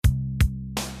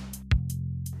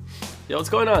Yo, what's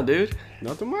going on, dude?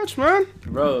 Nothing much, man.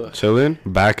 Bro, Chilling,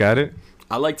 back at it.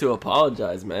 I'd like to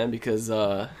apologize, man, because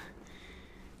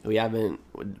we haven't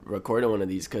recorded one of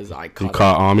these because I caught. You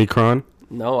caught Omicron?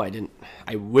 No, I didn't.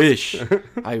 I wish.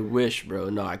 I wish, bro.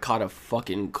 No, I caught a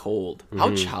fucking cold.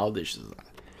 How childish is that?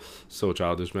 So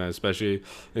childish, man. Especially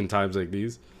in times like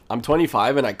these. I'm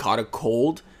 25 and I caught a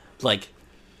cold. Like,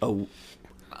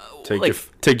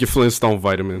 Take your Flintstone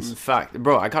vitamins. in fact,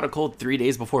 bro, I caught a cold 3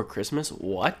 days before Christmas.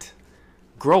 What?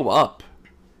 Grow up.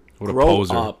 What a Grow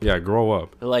poser. up. Yeah, grow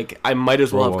up. Like, I might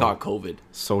as well Grow have up. caught COVID.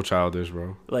 So childish,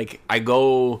 bro. Like, I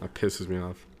go. That pisses me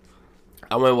off.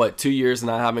 I went 2 years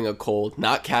not having a cold,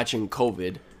 not catching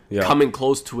COVID, Yeah. coming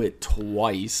close to it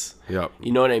twice. Yep.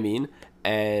 You know what I mean?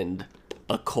 And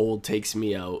a cold takes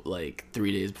me out like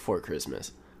 3 days before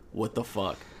Christmas. What the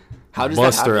fuck? How does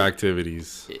Buster that happen?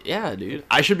 activities. Yeah, dude.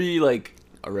 I should be like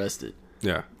arrested.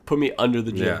 Yeah. Put me under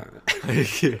the jail.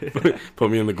 Yeah. Put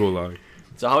me in the gulag.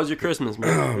 So how was your Christmas, man?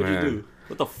 Oh, What'd man. you do?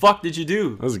 What the fuck did you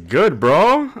do? That was good,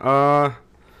 bro.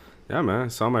 Yeah,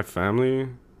 man. Saw my family.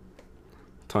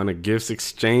 Ton of gifts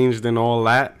exchanged and all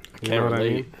that. You Can't know what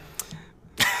relate. I mean?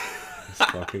 This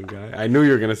fucking guy. I knew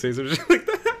you were gonna say some shit like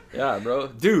that. Yeah, bro.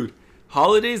 Dude,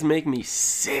 holidays make me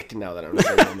sick now that I'm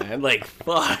single, man. Like,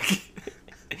 fuck.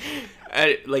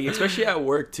 Like, especially at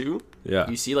work, too. Yeah.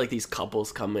 You see, like, these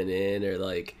couples coming in or,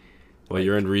 like... Well,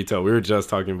 you're in retail. We were just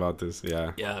talking about this.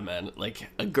 Yeah. Yeah, man. Like,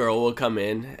 a girl will come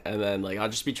in, and then, like, I'll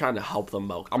just be trying to help them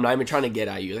out. I'm not even trying to get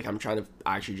at you. Like, I'm trying to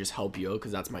actually just help you out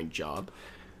because that's my job.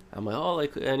 I'm like, oh,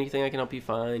 like, anything I can help you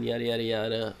find, yada, yada,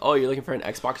 yada. Oh, you're looking for an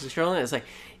Xbox controller? And it's like,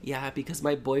 yeah, because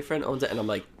my boyfriend owns it. And I'm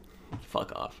like,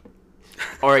 fuck off.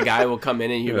 Or a guy will come in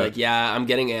and you're like, yeah, I'm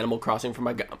getting Animal Crossing for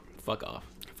my guy. Fuck off.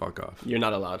 Fuck off. You're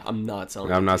not allowed. I'm not selling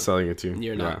it. I'm not to you. selling it to you.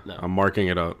 You're not, no. I'm marking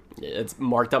it up. It's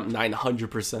marked up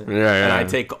 900%. Yeah. And I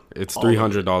take It's all of it.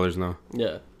 $300 now.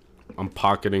 Yeah. I'm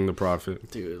pocketing the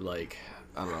profit. Dude, like,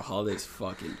 I don't know. Holidays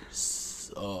fucking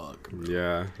suck.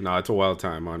 Yeah. No, it's a wild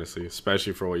time, honestly,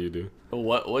 especially for what you do.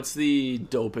 What's the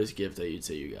dopest gift that you'd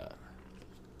say you got?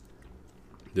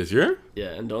 This year? Yeah,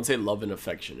 and don't say love and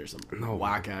affection or some No.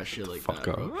 whack ass shit like Fuck that.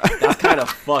 up. Bro. That's kind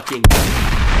of fucking.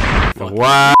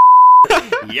 Wow.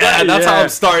 Yeah, that's how Yeah. I'm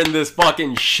starting this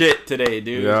fucking shit today,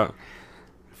 dude. Yeah.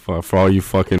 For all you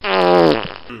fucking.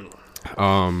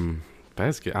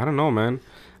 Best gift. I don't know, man.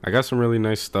 I got some really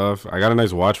nice stuff. I got a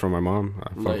nice watch from my mom. I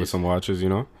fuck with Nice. some watches, you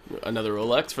know. Another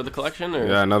Rolex for the collection, or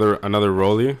Yeah, another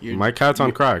Rollie. My cat's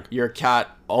on crack. your cat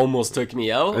almost took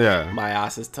me out. Yeah. My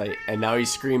ass is tight, and now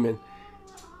he's screaming.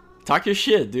 Talk your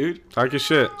shit, dude. Talk your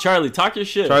shit. Charlie, talk your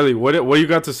shit. Charlie, what you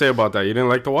got to say about that? You didn't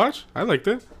like the watch? I liked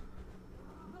it.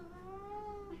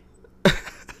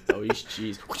 Oh, he's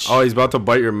jeez. Oh, he's about to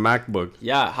bite your MacBook.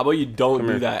 Yeah, how about you don't Come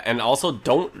do here. that? And also,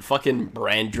 don't fucking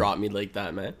brand drop me like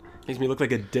that, man. Makes me look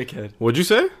like a dickhead. What'd you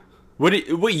say? What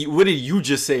did you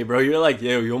just say, bro? You're like,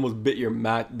 yo, you almost bit your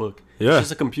MacBook. Yeah. It's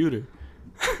just a computer.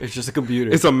 It's just a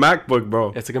computer. It's a MacBook,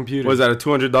 bro. It's a computer. Was that a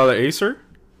 $200 Acer?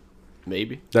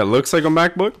 Maybe. That looks like a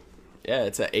MacBook? Yeah,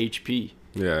 it's a HP.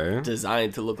 Yeah.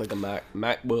 Designed to look like a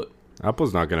MacBook.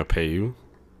 Apple's not gonna pay you.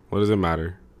 What does it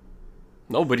matter?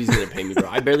 Nobody's gonna pay me, bro.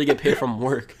 I barely get paid from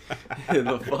work.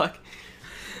 The fuck?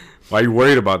 Why are you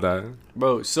worried about that?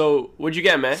 Bro, so what'd you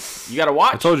get, man? You got a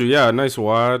watch? I told you, yeah, a nice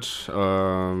watch. I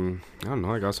don't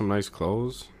know, I got some nice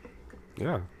clothes.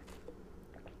 Yeah.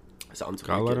 Sounds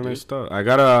Got a lot wicked, of nice dude. stuff. I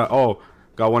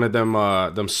got one of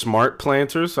them smart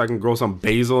planters so I can grow some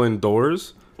basil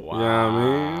indoors. Wow. You know what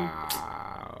I mean?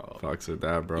 Fucks with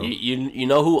that, bro. You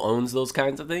know who owns those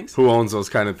kinds of things? Who owns those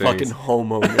kind of things? Fucking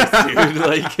homeowners, dude.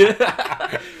 Like,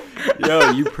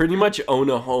 yo, you pretty much own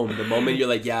a home. The moment you're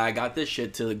like, yeah, I got this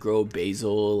shit to grow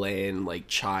basil and like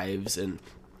chives, and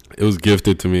It was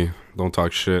gifted to me. Don't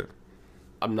talk shit.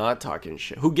 I'm not talking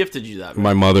shit. Who gifted you that, man?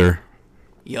 My mother.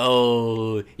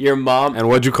 Yo, your mom, And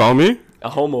what'd you call me? a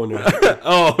homeowner.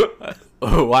 Oh.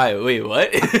 Oh, why? Wait,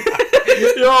 what?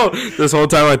 Yo, this whole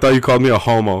time I thought you called me a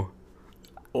homo.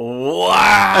 Wow.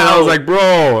 And I was like,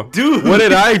 bro, Dude. what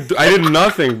did I do? I did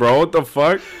nothing, bro. What the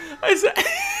fuck? I said,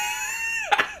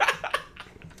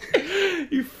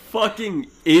 you fucking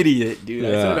idiot, dude. I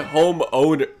Yeah. said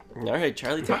homeowner. All right,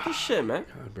 Charlie, talk your shit, man.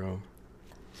 God, bro.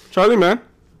 Charlie, man.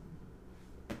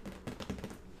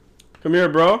 Come here,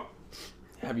 bro.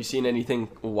 Have you seen anything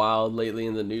wild lately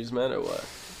in the news, man, or what?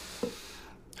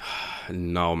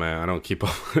 No, man. I don't keep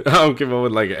up. I don't keep up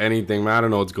with like anything, man. I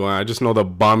don't know what's going on. I just know the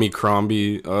Bommy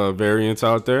Crombie variants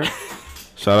out there.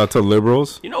 Shout out to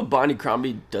liberals. You know, Bonnie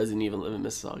Crombie doesn't even live in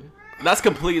Mississauga. That's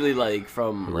completely like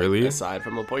from like, Really? aside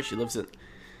from the point she lives in.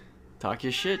 Talk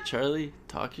your shit, Charlie.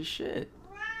 Talk your shit.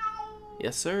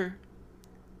 Yes, sir.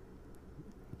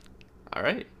 All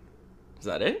right. Is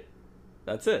that it?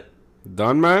 That's it.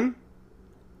 Done, man?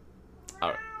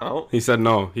 Oh. He said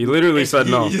no. He literally said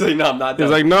no. He's like, no, I'm not done.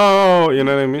 He's like, no. You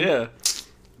know what I mean? Yeah.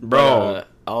 Bro.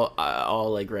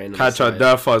 I'll like randomly Catch a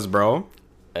deaf us, bro.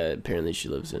 Apparently she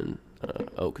lives in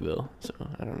Oakville, so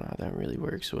I don't know how that really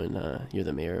works when you're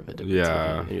the mayor of a different city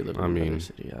and you live in another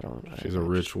city. She's a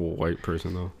rich white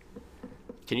person, though.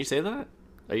 Can you say that?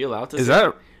 Are you allowed to Is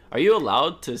that... Are you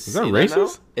allowed to say that racist? now?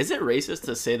 Is it racist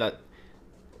to say that,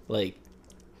 like...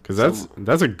 Because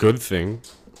that's a good thing.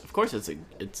 Of course it's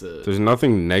a... There's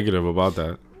nothing negative about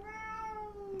that.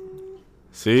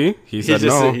 See? He said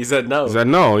no. He said no. He said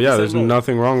no. Yeah, there's no.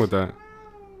 nothing wrong with that.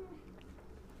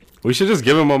 We should just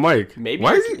give him a mic. Maybe.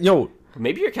 Why is he... Yo.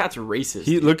 Maybe your cat's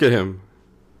racist. Look at him.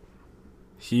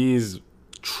 He's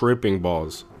tripping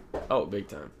balls. Oh, big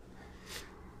time.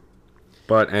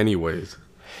 But anyways.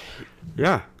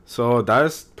 Yeah. So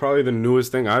that's probably the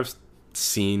newest thing I've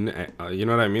seen. You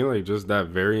know what I mean? Like, just that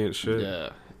variant shit. Yeah.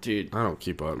 Dude. I don't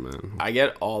keep up, man. I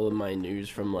get all of my news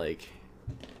from, like...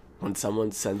 when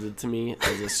someone sends it to me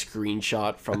as a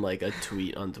screenshot from like a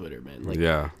tweet on Twitter, man. Like,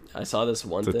 yeah. I saw this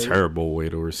one thing. It's a terrible way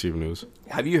to receive news.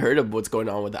 Have you heard of what's going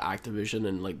on with the Activision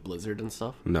and like Blizzard and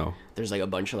stuff? No. There's like a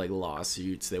bunch of like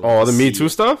lawsuits. The Me Too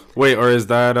stuff? Wait, or is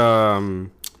that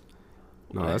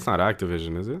no, that's not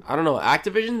Activision, is it? I don't know.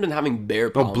 Activision's been having bare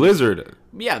problems. Oh, Blizzard.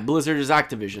 Yeah, Blizzard is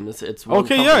Activision. It's one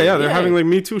okay, company. yeah. They're having like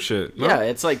Me Too shit. No? Yeah,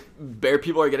 it's like bare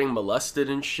people are getting molested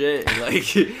and shit. And, like,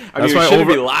 I mean, we shouldn't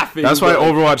be laughing. That's why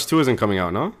Overwatch 2 isn't coming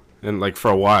out, no? And like for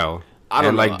a while. I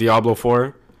don't know. Like Diablo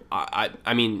 4.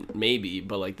 I mean, maybe,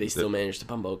 but like they still managed to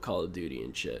pump out Call of Duty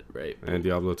and shit, right? And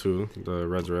Diablo 2, the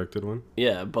resurrected one.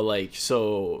 Yeah, but like,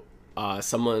 so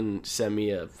someone sent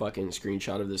me a fucking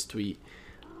screenshot of this tweet,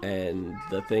 and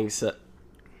the thing says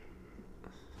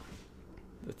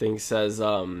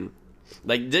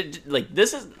like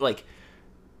this is like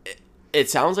it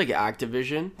sounds like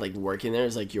Activision, like working there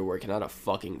is like you're working at a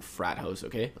fucking frat house,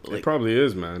 okay? Like, it probably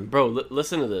is, man. Bro,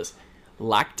 listen to this.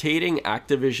 Lactating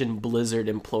Activision Blizzard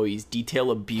employees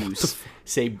detail abuse.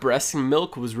 Say breast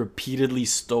milk was repeatedly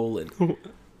stolen.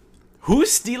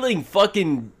 Who's stealing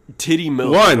fucking titty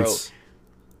milk, once? Bro?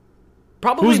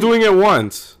 Probably. Who's doing it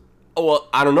once? Oh, well,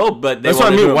 I don't know, but that's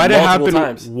what I mean. Why did it happen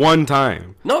times. One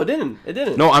time? No, it didn't. It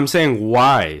didn't. No, I'm saying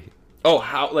why. Oh,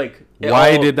 how? Like,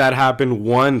 why did that happen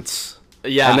once?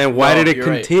 Yeah. And then why did it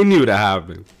continue to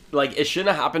happen? Like, it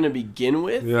shouldn't have happened to begin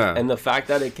with. Yeah. And the fact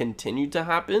that it continued to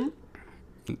happen.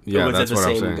 Yeah, was that's it the what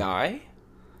I'm same saying. guy?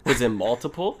 Was it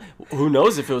multiple? Who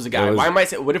knows if it was a guy? Why am I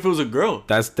saying? What if it was a girl?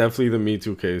 That's definitely the Me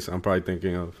Too case I'm probably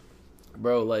thinking of.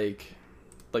 Bro, like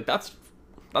that's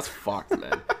fucked,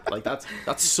 man. Like that's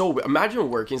so. Imagine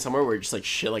working somewhere where just like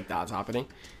shit like that's happening,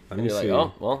 and you're like,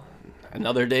 oh well,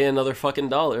 another day, another fucking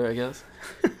dollar, I guess.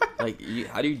 Like,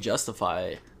 how do you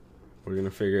justify? We're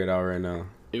gonna figure it out right now.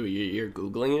 Ew, you're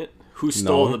googling it. Who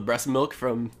stole the breast milk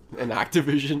from an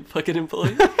Activision fucking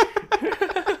employee?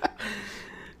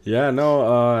 Yeah,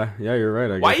 no, yeah, you're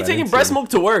right. Why are you taking breast milk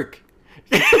to work?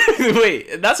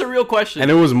 Wait, that's a real question. And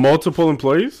it was multiple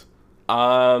employees?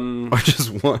 Or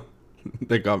just one?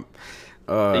 They got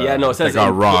yeah, no, it says they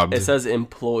got robbed. It says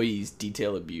employees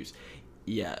detail abuse.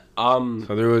 Yeah. So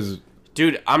there was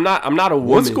dude, I'm not a woman.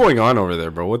 What's going on over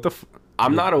there, bro? What the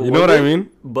I'm not a woman. You know what I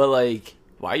mean? But like,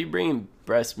 why are you bringing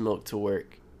breast milk to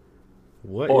work?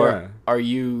 What? Or are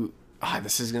you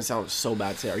this is gonna sound so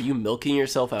bad to say. Are you milking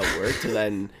yourself at work to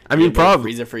then I mean, probably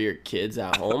freeze it for your kids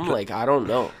at home? Like, I don't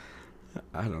know.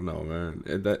 I don't know, man.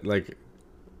 That like,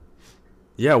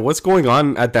 yeah. What's going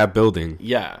on at that building?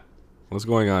 Yeah. What's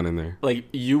going on in there? Like,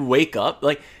 you wake up,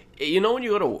 like, you know when you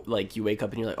go to, like, you wake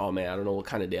up and you're like, oh man, I don't know what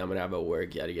kind of day I'm gonna have at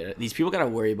work, yada yada. These people gotta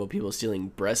worry about people stealing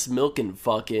breast milk and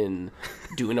fucking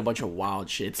doing a bunch of wild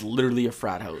shit. It's literally a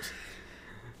frat house.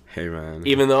 Hey man.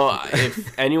 Even though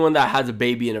if anyone that has a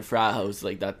baby in a frat house,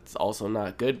 like, that's also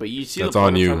not good. But you see that's the point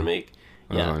on I'm you. trying to make.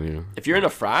 That's on you. If you're in a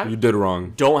frat, you did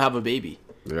wrong. Don't have a baby.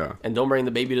 Yeah. And don't bring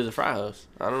the baby to the frat house.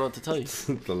 I don't know what to tell you.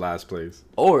 The last place.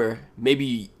 Or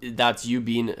maybe that's you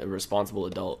being a responsible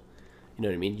adult. You know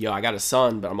what I mean? Yo, I got a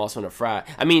son, but I'm also in a frat.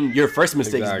 I mean, your first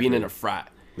mistake is being in a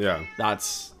frat. Yeah.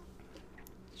 That's...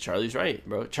 Charlie's right,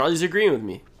 bro. Charlie's agreeing with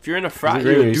me. If you're in a frat,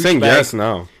 you're a He's saying yes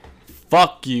now.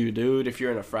 Fuck you, dude, if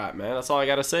you're in a frat, man. That's all I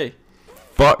gotta say.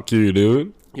 Fuck you,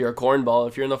 dude. You're a cornball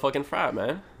if you're in the fucking frat,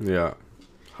 man. Yeah.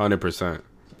 100%.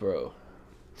 Bro.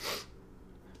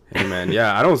 Hey, man.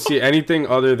 Yeah, I don't see anything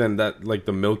other than that, like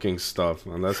the milking stuff,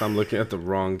 unless I'm looking at the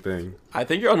wrong thing. I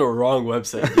think you're on the wrong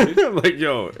website, dude. Like,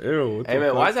 yo, ew. Hey,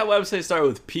 man, why does that website start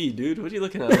with P, dude? What are you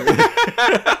looking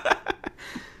at?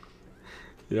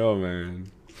 Yo,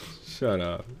 man. Shut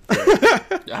up.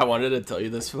 I wanted to tell you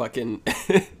this fucking...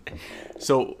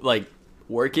 So, like,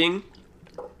 working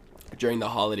during the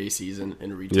holiday season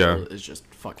in retail is just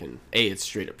fucking... it's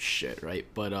straight up shit, right?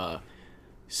 But,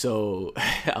 so,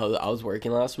 I was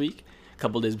working last week, a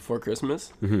couple days before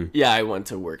Christmas. Mm-hmm. Yeah, I went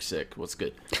to work sick. What's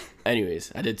good?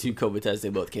 Anyways, I did 2 COVID tests. They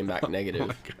both came back negative. Oh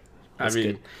my God. That's I mean...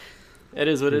 good. It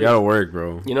is what it is. You gotta work,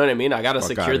 bro. You know what I mean? I gotta Fuck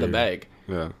secure the here. bag.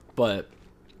 Yeah. But,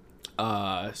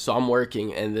 so I'm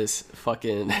working, and this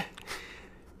fucking...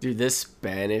 Dude, this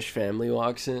Spanish family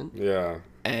walks in. Yeah.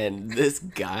 And this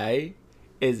guy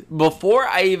is... Before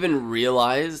I even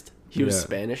realized he was Yeah.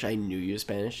 Spanish, I knew he was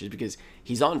Spanish just because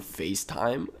he's on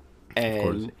FaceTime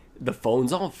and the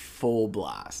phone's on full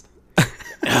blast.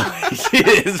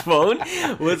 His phone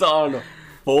was on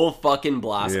full fucking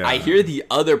blast. Yeah. I hear the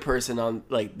other person on,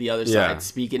 like, the other side Yeah.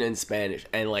 speaking in Spanish.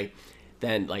 And, like,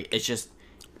 then, like, it's just...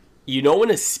 You know when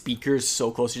a speaker's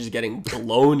so close to just getting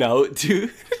blown out,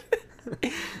 dude?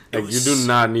 Like, you do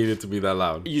not need it to be that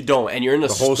loud. You don't, and you're in a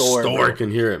The whole store. store Bro.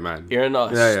 can hear it, man. You're in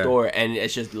a store, and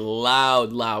it's just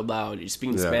loud. You're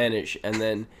speaking Spanish, and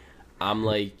then I'm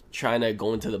like trying to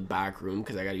go into the back room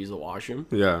because I gotta use the washroom.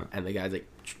 Yeah. And the guy's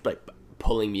like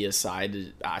pulling me aside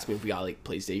to ask me if we got like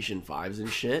PlayStation 5s and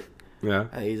shit. Yeah.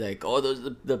 And he's like, "Oh, those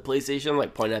are the PlayStation,"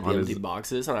 like pointing at the On empty his-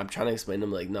 boxes, and I'm trying to explain to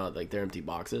him like, "No, like they're empty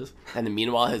boxes." And then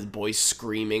meanwhile, his boy's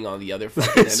screaming on the other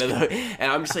fucking end of the,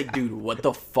 and I'm just like, "Dude, what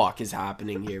the fuck is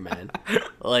happening here, man?"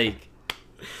 Like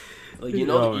you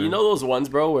know, man. you know those ones,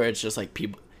 bro, where it's just like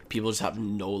people just have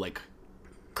no like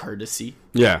courtesy.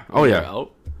 Yeah. Oh when they're yeah.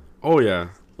 out. Oh yeah.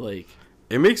 Like,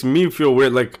 It makes me feel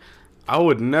weird. Like, I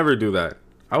would never do that.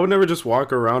 I would never just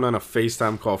walk around on a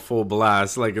FaceTime call full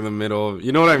blast, like in the middle of,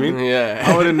 you know what I mean? yeah.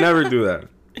 I would never do that.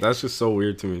 That's just so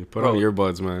weird to me. Put on Bro.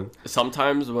 earbuds, man.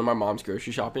 Sometimes when my mom's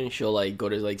grocery shopping, she'll like go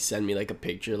to like send me like a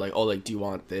picture, like, "Oh, like, do you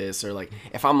want this?" Or like,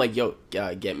 if I'm like, "Yo,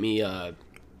 get me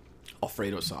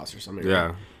Alfredo sauce or something." Yeah.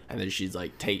 Right? And then she's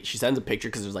like, she sends a picture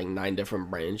because there's like 9 different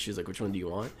brands. She's like, "Which one do you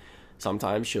want?"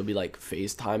 Sometimes she'll be like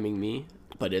FaceTiming me,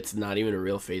 but it's not even a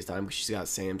real FaceTime because she's got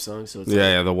Samsung, so it's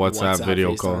Yeah, the WhatsApp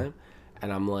video call.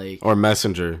 And I'm like, Or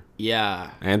Messenger. yeah,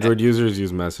 Android users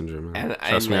use Messenger, man. and-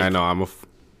 Trust and, me, like, I know. I'm a...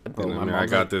 bro, my I mom's,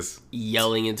 got like, this.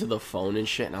 yelling into the phone and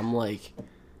shit, and I'm like,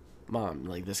 "Mom,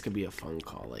 like, this could be a phone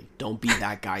call. Like, don't be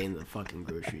that guy in the fucking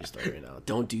grocery store right now.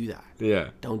 Don't do that. Yeah.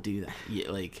 Don't do that. Yeah,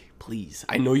 like, please.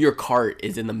 I know your cart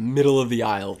is in the middle of the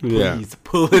aisle. Please Yeah.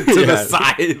 pull it to the Yeah.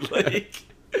 side." Like,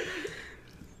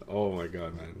 Oh my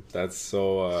god, man. That's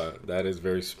so, that is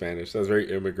very Spanish. That's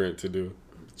very immigrant to do.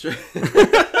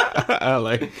 I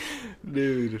like...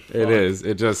 dude, It is.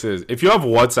 It just is. If you have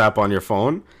WhatsApp on your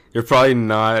phone, you're probably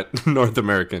not North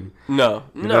American. No,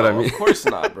 know what I mean? of course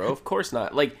not, bro. Of course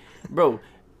not. Like, bro,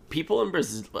 people in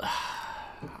Brazil.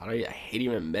 I hate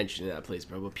even mentioning that place,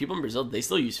 bro. But people in Brazil, they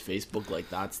still use Facebook like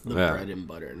that's the Yeah. bread and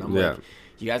butter. And I'm Yeah. like,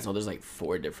 you guys know there's like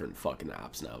 4 different fucking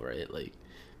apps now, right? Like,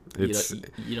 It's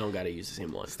you don't gotta use the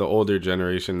same one. it's the older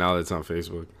generation now that's on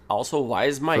Facebook. Also, why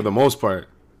is my For the most part.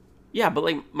 yeah? But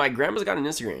like, my grandma's got an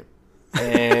Instagram,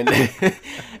 and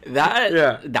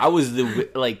that was the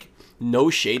like.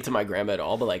 No shade to my grandma at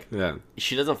all, but like, Yeah.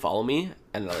 she doesn't follow me,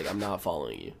 and like, I'm not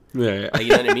following you. Yeah. Like, you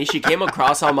know what I mean? She came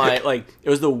across on my, like, it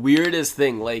was the weirdest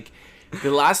thing. Like, the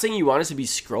last thing you want is to be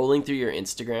scrolling through your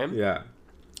Instagram, Yeah.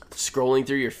 scrolling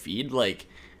through your feed, like,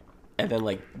 and then,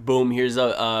 like, boom, here's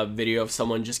a video of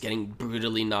someone just getting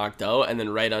brutally knocked out, and then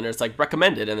right under, it's like,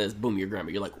 recommended, and then it's, boom, your grandma.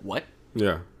 You're like, what?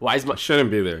 Yeah. Why is my, Shouldn't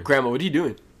be there. grandma, what are you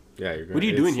doing? Yeah. What are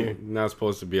you doing here? Not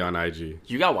supposed to be on IG.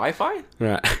 You got Wi-Fi?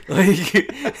 Yeah.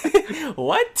 Like,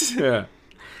 what? Yeah.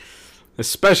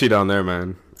 Especially down there,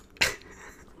 man.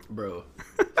 Bro.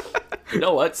 You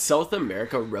know what? South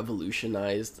America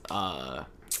revolutionized,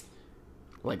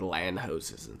 like, land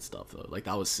houses and stuff, though. Like,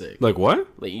 that was sick. Like what?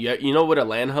 Like, you know what a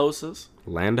land house is?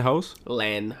 Land house?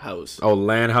 Land house. Oh,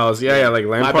 land house. Yeah, like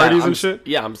land My bad, parties I'm and shit.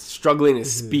 Yeah, I'm struggling to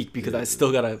speak because I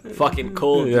still got a fucking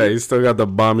cold. Yeah, dude. you still got the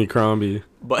bomby crombie.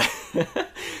 But,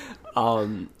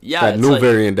 yeah, That it's new like,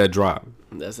 variant that dropped.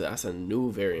 That's a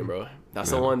new variant, bro.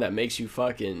 That's the one that makes you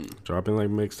fucking. Dropping like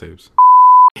mixtapes.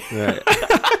 Yeah.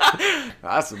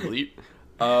 That's a bleep.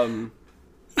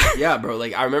 Yeah, bro.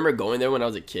 Like, I remember going there when I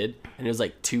was a kid, and it was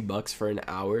like $2 for an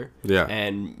hour. Yeah.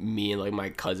 And me and like my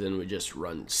cousin would just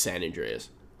run San Andreas.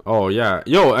 Oh yeah.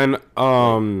 Yo, and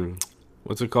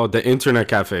what's it called? The internet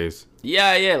cafes.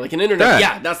 Yeah, like an internet. That.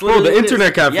 Yeah, that's Bro, literally the what it is.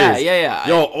 internet cafes. Yeah.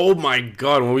 Yo, oh my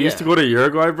god, when we used to go to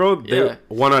Uruguay, bro, they Yeah.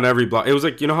 one on every block. It was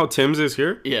like, you know how Tim's is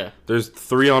here? Yeah. There's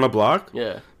 3 on a block.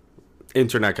 Yeah.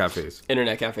 Internet cafes.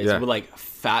 Internet cafes Yeah. with like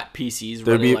fat PCs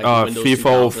There'd running be like Windows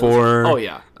FIFA 2000s. 04. Oh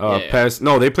yeah. PES.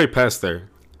 No, they play PES there.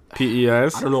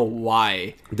 PES. I don't know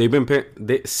why. They've been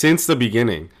since the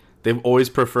beginning. they've always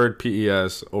preferred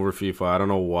PES over FIFA. I don't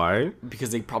know why.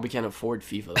 Because they probably can't afford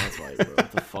FIFA. That's why, bro.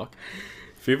 What the fuck?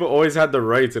 FIFA always had the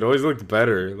rights. It always looked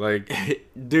better. Like,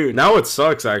 dude. Now it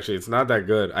sucks, actually. It's not that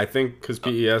good. I think because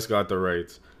PES got the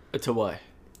rights. To what?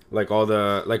 Like, all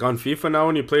the... Like, on FIFA now,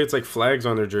 when you play, it's like flags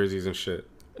on their jerseys and shit.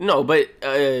 No, but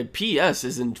PES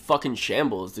is in fucking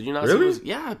shambles. Did you not really? see?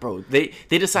 Yeah, bro. They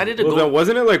decided to well, go...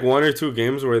 wasn't it like 1 or 2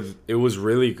 games where it was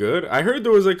really good? I heard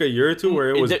there was like a year or two where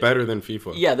it was better than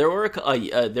FIFA. Yeah,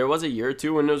 there was a year or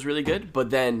two when it was really good, but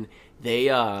then they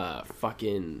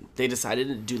decided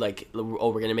to do like, oh,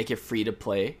 we're gonna make it free to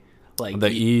play, like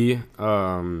the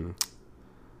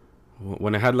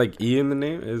when it had like E in the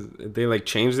name, they like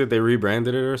changed it, they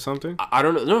rebranded it or something. I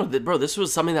don't know, no, bro. This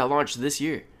was something that launched this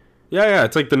year. Yeah,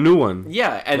 it's like the new one.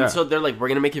 Yeah, and so they're like, we're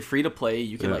gonna make it free to play.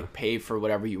 You can like pay for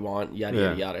whatever you want, yada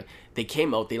yada yada. They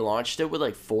came out, they launched it with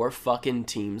like 4 fucking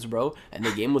teams, bro, and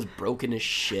the game was broken as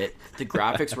shit. The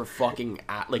graphics were fucking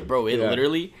like, bro, it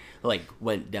literally like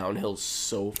went downhill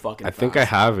so fucking fast. I think I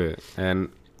have it, and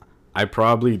I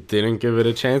probably didn't give it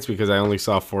a chance because I only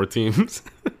saw 4 teams.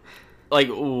 Like,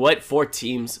 what 4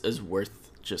 teams is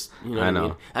worth just, you know what I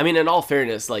mean? I mean, in all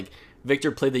fairness, like,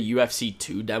 Victor played the UFC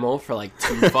 2 demo for like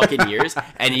 2 fucking years,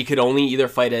 and he could only either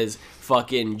fight as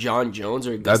fucking John Jones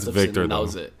or That's Gustafsson, Victor, and that though.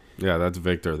 was it. Yeah, that's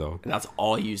Victor though. And that's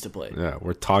all he used to play. Yeah,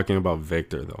 we're talking about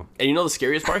Victor though. And you know the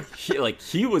scariest part? He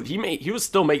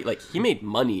made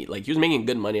money. Like, he was making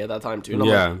good money at that time too. And I'm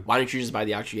like, why don't you just buy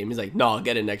the actual game? He's like, no, I'll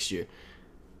get it next year.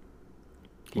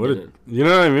 You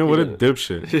know what I mean? What a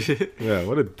dipshit. Yeah,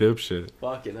 what a dipshit.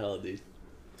 Fucking hell, dude.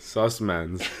 Sus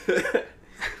mans.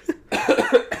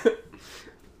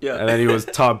 Yeah. And then he was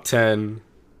top 10.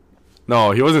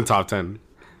 No, he wasn't top 10.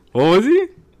 What was he?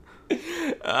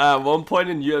 At one point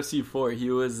in UFC 4, he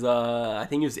was, I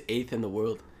think he was 8th in the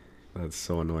world. That's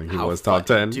so annoying. He was top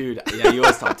 10. Dude, yeah, he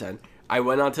was top 10. I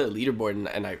went onto the leaderboard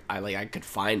and I could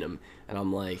find him. And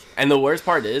I'm like, and the worst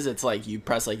part is, it's like you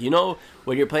press, like, you know,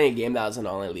 when you're playing a game that has an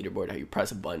online leaderboard, how you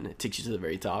press a button, it takes you to the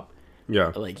very top.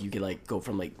 Yeah. Like, you could, like, go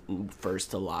from, like, first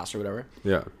to last or whatever.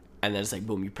 Yeah. And then it's like,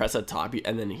 boom, you press the top,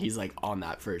 and then he's, like, on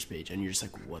that first page. And you're just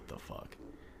like, what the fuck?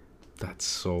 That's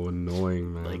so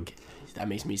annoying, man. Like, that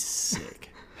makes me sick.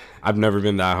 I've never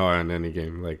been that hard in any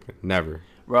game. Like, never.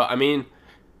 Bro, I mean,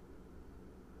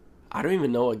 I don't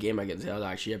even know a game I can say I was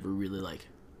actually ever really,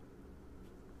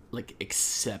 like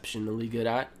exceptionally good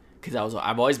at. Because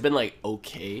I've always been, like,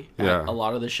 okay at a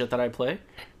lot of the shit that I play.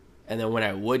 And then when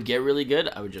I would get really good,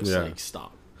 I would just, like,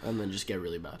 stop. And then just get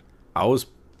really bad. I was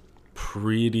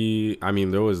pretty... I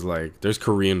mean, there's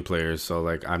Korean players, so,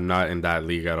 like, I'm not in that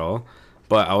league at all.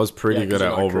 But I was pretty good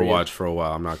at Overwatch Korean. For a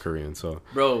while. I'm not Korean, so...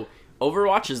 Bro,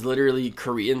 Overwatch is literally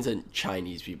Koreans and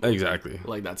Chinese people. Exactly.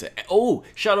 Like, that's it. Oh,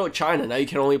 shout out China. Now you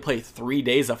can only play 3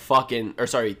 days a fucking... Or,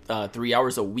 sorry, 3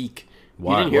 hours a week.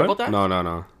 Why? You didn't hear about that?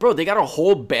 No. Bro, they got a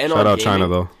whole ban on gaming. Shout out gaming. China,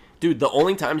 though. Dude, the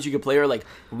only times you can play are, like,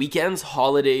 weekends,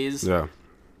 holidays... Yeah.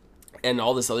 And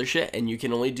all this other shit, and you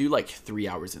can only do, like, 3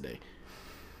 hours a day.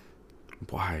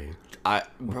 Why?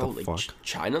 Bro, like,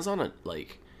 China's on a,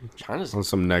 like... China's on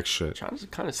some next shit. China's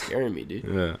kind of scaring me, dude.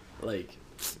 Yeah. Like,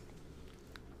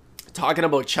 talking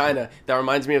about China, that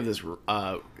reminds me of this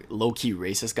low-key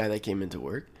racist guy that came into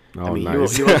work. Oh, I mean,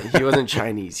 nice. he wasn't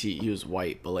Chinese. He was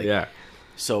white, but, like... Yeah.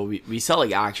 So we sell,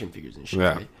 like, action figures and shit,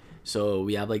 right? So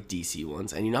we have, like, DC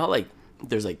ones. And you know how, like,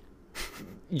 there's, like...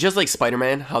 Just like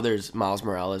Spider-Man, how there's Miles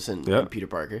Morales and Peter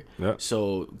Parker. Yeah.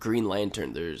 So Green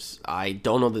Lantern, I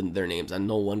don't know their names. I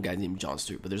know one guy's named John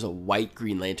Stewart, but there's a white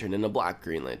Green Lantern and a black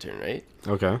Green Lantern, right?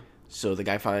 Okay. So the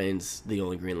guy finds the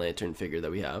only Green Lantern figure that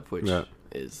we have, which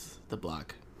is the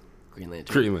black Green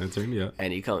Lantern. Green Lantern, yeah.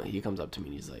 And he comes up to me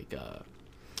and he's like,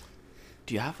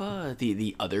 do you have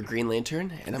the other Green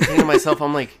Lantern? And I'm thinking to myself,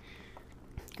 I'm like,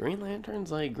 Green Lantern's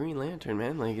like Green Lantern,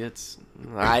 man. Like, it's...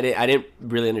 I didn't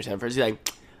really understand first. He's like...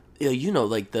 You know,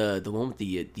 like the one with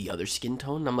the other skin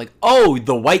tone. And I'm like, oh,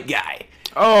 the white guy.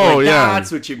 Oh, like, yeah.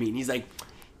 That's what you mean. He's like,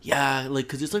 yeah, like,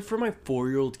 because it's like for my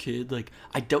 4-year-old kid. Like,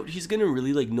 I doubt he's gonna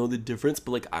really like know the difference,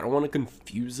 but like, I don't want to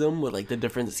confuse him with like the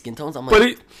different skin tones. I'm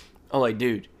like,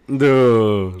 dude,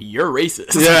 you're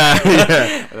racist.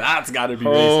 Yeah. That's gotta be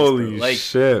Holy racist. Like,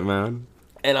 shit, man.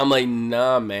 And I'm like,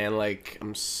 nah, man. Like,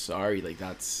 I'm sorry. Like,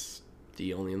 that's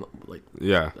the only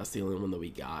that's the only one that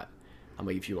we got. I'm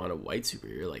like, if you want a white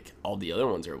superhero, like, all the other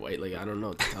ones are white. Like, I don't know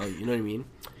what to tell you. You know what I mean?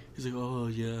 He's like, oh,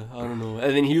 yeah, I don't know.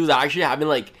 And then he was actually having,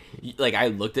 like, I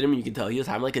looked at him, and you could tell he was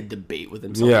having, like, a debate with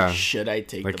himself. Yeah. Like, should I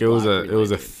take like, the black Green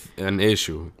Lantern? an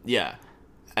issue. Yeah.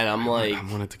 And I'm like... I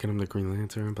wanted to get him the Green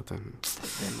Lantern, but then...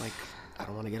 like, I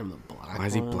don't want to get him the black Why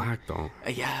is he black, though?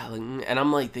 Yeah. Like, and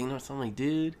I'm like, thinking to myself, I'm like,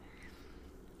 dude,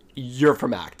 you're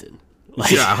from Acton.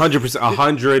 Like, yeah, 100%,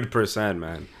 100%,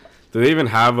 man. Do they even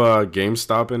have a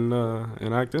GameStop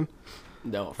in Acton?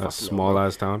 No, a small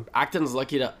ass town. Acton's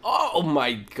lucky to. Oh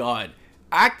my god,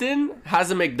 Acton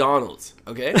has a McDonald's.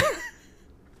 Okay.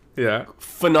 Yeah.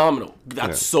 Phenomenal.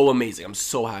 That's so amazing. I'm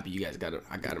so happy you guys got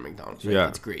I got a McDonald's. Right? Yeah.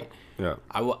 That's great. Yeah.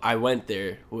 I went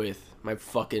there with my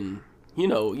fucking. You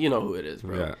know who it is,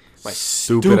 bro. Yeah. My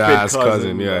stupid ass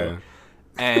cousin. Yeah.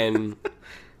 And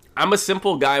I'm a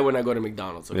simple guy when I go to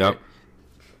McDonald's. Okay? Yep.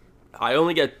 I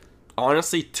only get,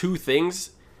 honestly, 2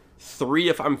 things. 3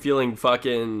 if I'm feeling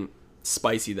fucking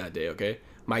spicy that day, okay?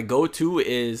 My go-to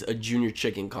is a junior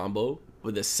chicken combo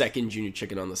with a second junior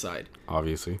chicken on the side.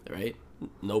 Obviously. Right?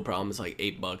 No problem. It's like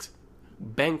 $8.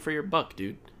 Bang for your buck,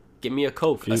 dude. Give me a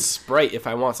Coke, a Sprite if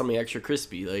I want something extra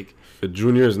crispy. Like, if a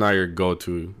junior is not your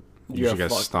go-to, you should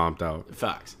get stomped out.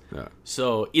 Facts. Yeah.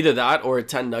 So either that or a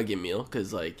 10 nugget meal,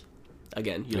 because, like,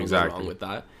 again, you don't go wrong with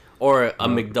that. Or a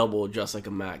McDouble just like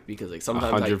a Mac, because like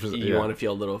sometimes you want to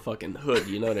feel a little fucking hood,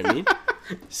 you know what I mean?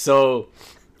 So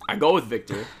I go with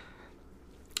Victor,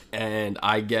 and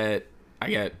I get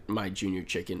my junior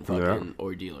chicken fucking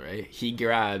ordeal, right? He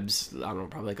grabs, I don't know,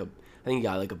 probably I think he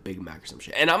got like a Big Mac or some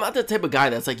shit. And I'm not the type of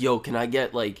guy that's like, yo, can I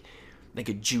get like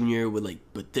a junior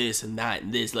with this and that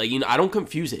and this? Like, you know, I don't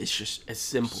confuse it. It's just as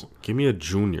simple. Just give me a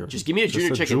junior. Just give me a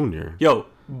junior chicken. Junior. Yo,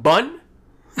 bun,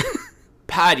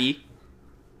 patty,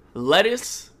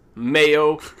 lettuce,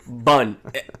 mayo, bun.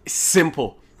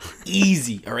 Simple.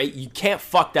 Easy, all right? You can't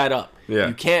fuck that up. Yeah.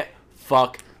 You can't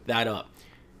fuck that up.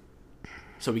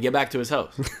 So we get back to his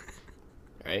house.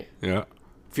 Right? Yeah.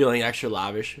 Feeling extra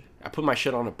lavish. I put my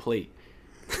shit on a plate.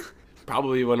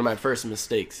 Probably one of my first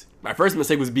mistakes. My first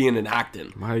mistake was being in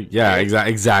Acton.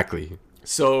 Exactly.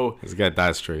 So let's get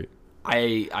that straight.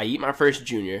 I eat my first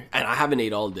junior, and I haven't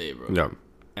ate all day, bro. Yeah.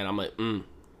 And I'm like,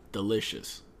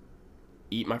 delicious.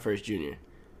 Eat my first junior.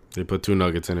 They put 2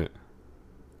 nuggets in it.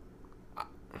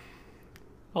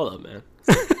 Hold up, man.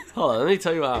 Hold on, let me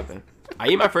tell you what happened. I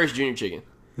eat my first junior chicken.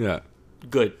 Yeah.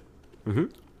 Good. Mm-hmm.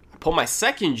 I pull my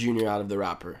second junior out of the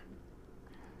wrapper.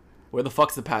 Where the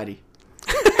fuck's the patty?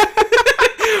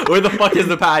 Where the fuck is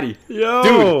the patty?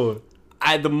 Yo.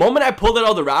 Dude, the moment I pulled it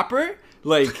out of the wrapper,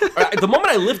 like, the moment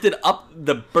I lifted up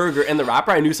the burger and the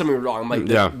wrapper, I knew something was wrong. I'm like,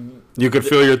 you could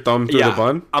feel your thumb through the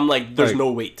bun? I'm like, there's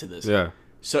no weight to this. Yeah.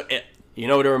 So, you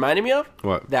know what it reminded me of?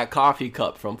 What? That coffee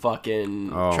cup from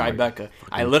fucking Tribeca.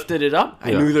 I lifted it up.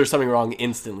 I knew there was something wrong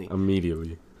instantly.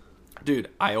 Immediately. Dude,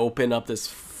 I open up this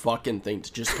fucking thing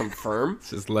to just confirm.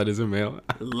 Just lettuce and mayo.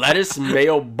 Lettuce,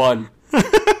 mayo, bun.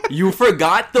 You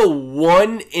forgot the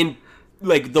one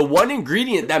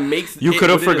ingredient that makes You could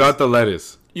have forgot the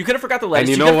lettuce. You could have forgot the lettuce.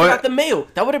 And you know what? Forgot the mayo.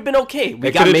 That would have been okay.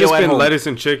 We got mayo just been lettuce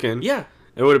and chicken. Yeah.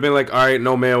 It would have been like, all right,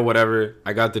 no mayo, whatever.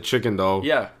 I got the chicken though.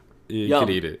 Yeah. You could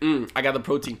eat it. I got the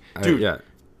protein. Dude,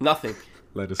 nothing.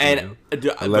 Lettuce and mayo.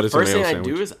 The first thing I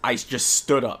do is I just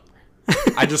stood up.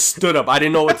 I just stood up. I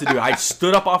didn't know what to do. I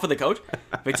stood up off of the couch.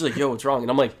 Victor's like, yo, what's wrong?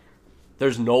 And I'm like,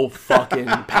 there's no fucking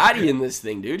patty in this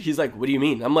thing, dude. He's like, what do you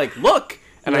mean? I'm like, look.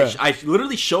 And I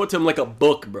literally show it to him like a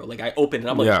book, bro. Like, I open it.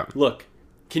 I'm like, look,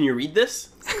 can you read this?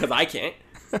 Because I can't.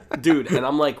 Dude, and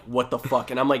I'm like, what the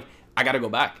fuck? And I'm like, I got to go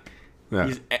back.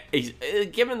 Yeah. He's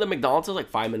given the McDonald's is like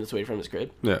 5 minutes away from his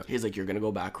crib. Yeah. He's like, you're going to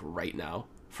go back right now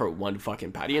for one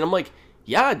fucking patty? And I'm like,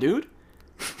 yeah, dude.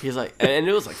 He's like, and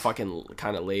it was like fucking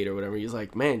kind of late or whatever. He's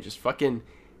like, man, just fucking,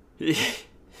 you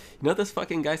know what this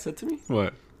fucking guy said to me?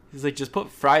 What? He's like, just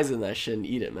put fries in that shit and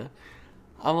eat it, man.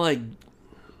 I'm like,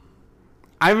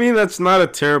 I mean, that's not a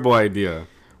terrible idea,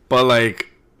 but like,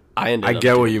 I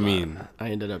get what you mean. I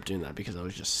ended up doing that because I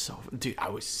was just so, dude, I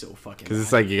was so fucking. Because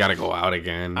it's like you gotta go out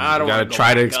again. I don't. You gotta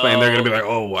try to explain. They're gonna be like,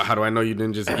 oh, how do I know you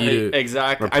didn't just eat it?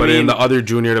 Exactly. Or put it in the other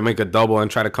junior to make a double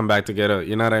and try to come back to get a.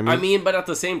 You know what I mean? I mean, but at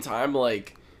the same time,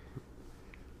 like,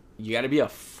 you gotta be a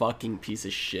fucking piece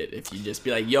of shit if you just be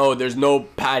like, yo, there's no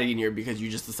patty in here because you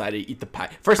just decided to eat the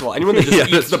patty. First of all, anyone that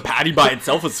just eats the patty by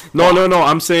itself is fucked. No.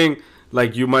 I'm saying.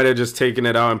 Like, you might have just taken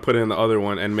it out and put it in the other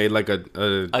one and made, like, a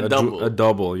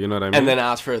double, you know what I mean? And then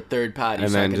asked for a third patty.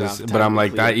 And then just, but I'm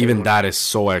like, that is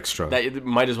so extra. That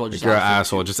might as well just you're an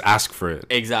asshole. Just ask for it.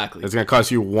 Exactly. It's going to cost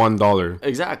you $1.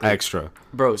 Exactly. Extra.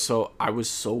 Bro, so I was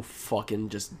so fucking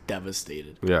just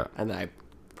devastated. Yeah. And I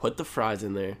put the fries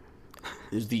in there.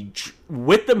 It was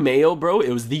with the mayo, bro,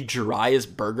 it was the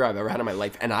driest burger I've ever had in my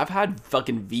life. And I've had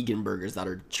fucking vegan burgers that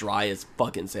are dry as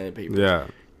fucking sandpaper. Yeah.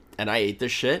 And I ate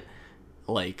this shit.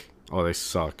 Like, oh, they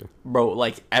suck, bro.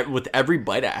 Like, with every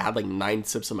bite, I had like 9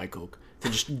 sips of my Coke to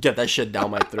just get that shit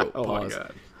down my throat. Oh my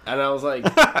god! And I was like,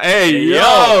 "Hey,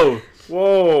 yo,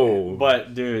 whoa!"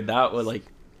 But dude, that was like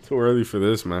too early for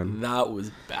this, man. That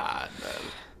was bad, man.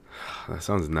 That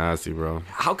sounds nasty, bro.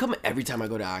 How come every time I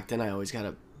go to Acton, I always have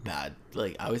a bad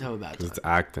time? It's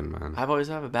Acton, man. I've always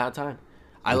have a bad time.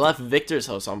 I left Victor's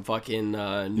house on fucking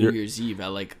New Year's Eve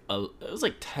at it was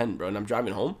like 10, bro, and I'm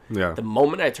driving home. Yeah. The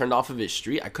moment I turned off of his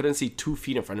street, I couldn't see 2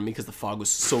 feet in front of me because the fog was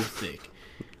so thick.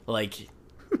 Like,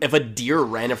 if a deer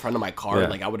ran in front of my car,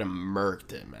 I would have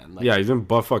murked it, man. Like, he's in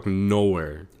buttfuck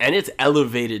nowhere. And it's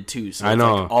elevated, too, so I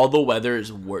know. Like, all the weather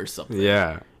is worse up there.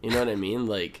 Yeah. You know what I mean?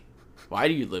 Like, why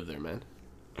do you live there, man?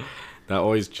 That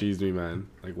always cheesed me, man.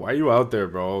 Like, why are you out there,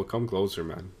 bro? Come closer,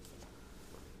 man.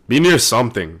 Be near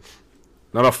something.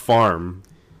 Not a farm.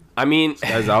 I mean... This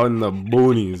guy's out in the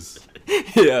boonies.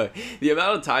 Yeah. The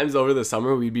amount of times over the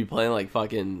summer we'd be playing, like,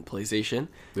 fucking PlayStation.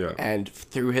 Yeah. And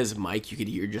through his mic, you could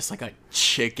hear just, like, a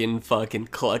chicken fucking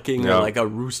clucking or, like, a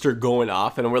rooster going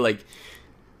off. And we're like...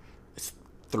 It's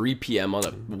 3 p.m. on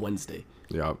a Wednesday.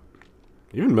 Yeah.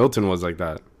 Even Milton was like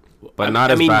that. But not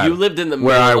as bad. I mean, you lived in the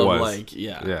middle of, like...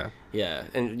 Yeah.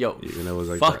 And, yo, even it was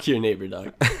like fuck your neighbor,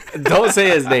 dog. Don't say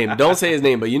his name. Don't say his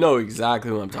name, but you know exactly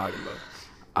who I'm talking about.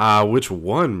 Which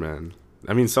one, man?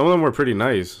 I mean, some of them were pretty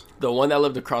nice. The one that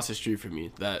lived across the street from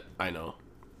you, that I know.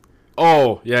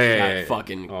 Oh, yeah.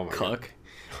 Fucking cuck. God.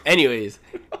 Anyways,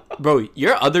 bro,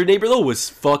 your other neighbor, though, was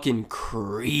fucking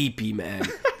creepy, man.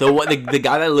 The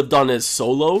guy that lived on his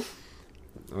solo,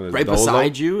 right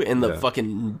beside you in the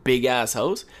fucking big-ass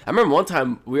house. I remember one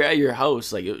time we were at your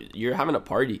house, like, you're having a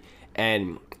party,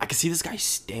 and I could see this guy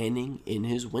standing in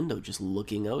his window just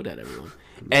looking out at everyone.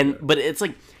 But it's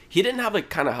like... He didn't have a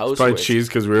kind of house. It's probably cheese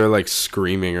because we were like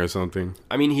screaming or something.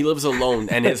 I mean, he lives alone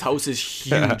and his house is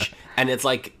huge and it's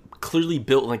like clearly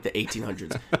built in like the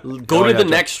 1800s. Go to the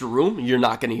next room, you're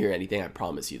not gonna hear anything. I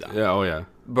promise you that. Yeah. Oh yeah.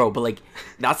 Bro, but like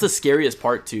that's the scariest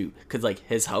part too, because like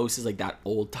his house is like that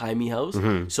old timey house.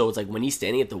 Mm-hmm. So it's like when he's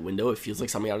standing at the window, it feels like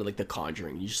something out of like The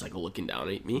Conjuring. He's just like looking down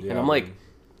at me, and I'm like,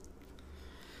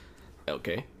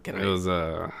 okay, can I? It was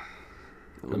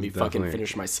Let me fucking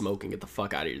finish my smoke and get the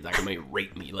fuck out of here. That guy might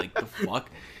rape me. Like, the fuck?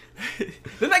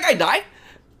 Didn't that guy die?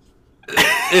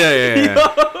 Yeah.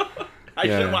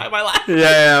 Why am I laughing?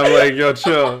 Yeah, I'm like, yo,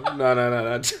 chill.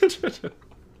 No. Chill.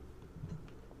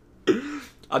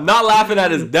 I'm not laughing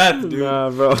at his death, dude. Nah,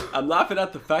 bro. I'm laughing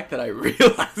at the fact that I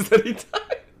realized that he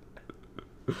died.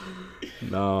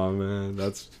 No, man.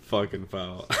 That's fucking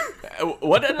foul.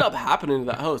 What ended up happening to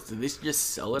that house? Did they just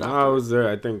sell it? No, I was there.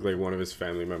 I think like one of his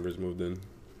family members moved in.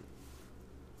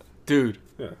 Dude,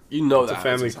 yeah, you know it's that a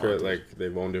family crit. Like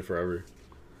they've owned it forever.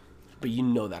 But you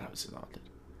know that house is haunted.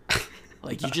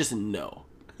 Like you just know.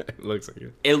 It looks like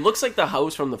it. It looks like the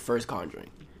house from the first Conjuring.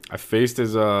 I faced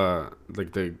his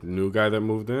like the new guy that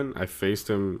moved in. I faced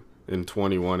him in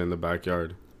 21 in the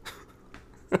backyard.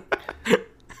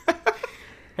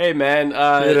 Hey man, he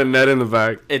had a net in the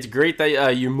back. It's great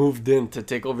that you moved in to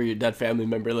take over your dead family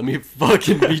member. Let me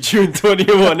fucking beat you in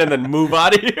 21 and then move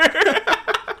out of here.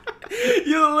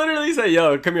 You literally say,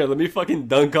 yo, come here, let me fucking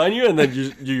dunk on you, and then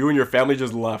you and your family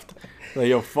just left. Like,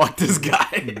 yo, fuck this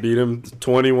guy. Beat him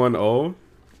 21-0.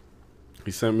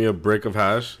 He sent me a brick of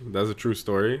hash. That's a true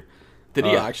story. Did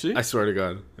he actually? I swear to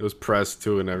God. It was pressed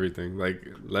too and everything. Like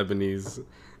Lebanese.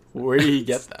 Where did he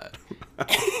get that?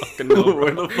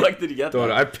 Where the fuck did he get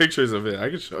that? I have pictures of it. I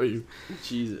can show you.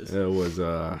 Jesus. It was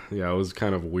it was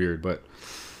kind of weird, but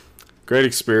great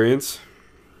experience.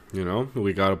 You know,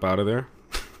 we got up out of there.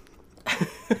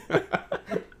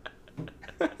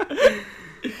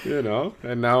 You know,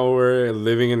 and now we're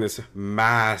living in this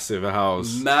massive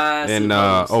house in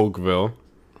Oakville.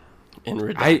 In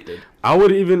Redacted. I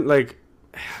would even like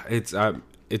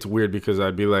it's weird because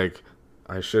I'd be like,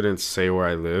 I shouldn't say where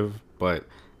I live, but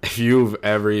if you've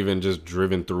ever even just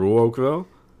driven through Oakville,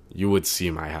 you would see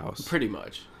my house. Pretty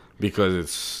much. Because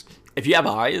it's... If you have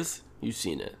eyes, you've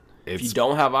seen it. If you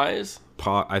don't have eyes,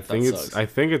 I think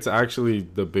it's actually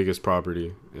the biggest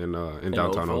property in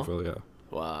downtown Oakville, yeah.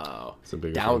 Wow. It's the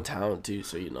biggest downtown one. Too,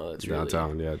 so you know that's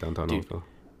downtown, really... downtown Dude, Oakville.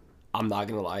 I'm not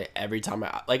gonna lie, every time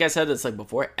like I said this like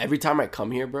before, every time I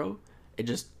come here, bro, it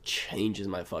just changes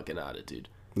my fucking attitude.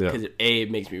 Yeah. Because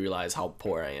it makes me realize how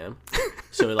poor I am.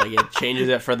 So like it changes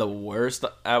it for the worst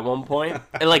at one point.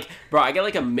 And like, bro, I get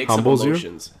like a mix of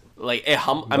emotions. You? Like the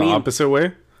opposite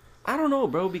way? I don't know,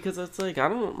 bro, because it's like I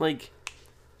don't like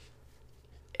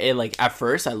it. Like at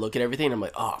first I look at everything and I'm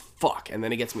like, oh fuck, and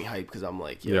then it gets me hyped because I'm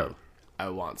like, yo, I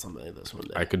want something like this one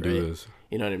day. I could do this.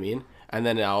 You know what I mean? And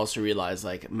then I also realized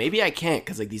like maybe I can't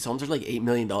because like these homes are like $8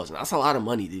 million and that's a lot of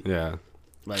money, dude. Yeah.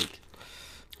 Like.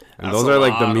 And those are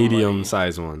like the medium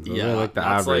sized ones. Those are like the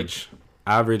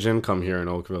average income here in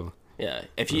Oakville. Yeah.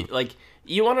 If you like,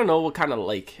 you want to know what kind of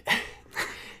like,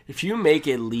 if you make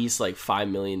at least like $5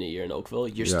 million a year in Oakville,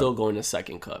 you're still going to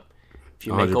second cup. If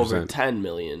you make over 100%. 10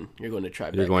 million, you're going to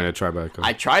Tribeca. You're going to Tribeca.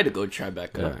 I tried to go to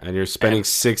Tribeca. Yeah, and you're spending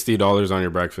 $60 on your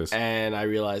breakfast. And I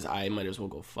realized I might as well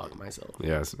go fuck myself.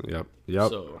 Yes. Yep.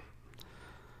 So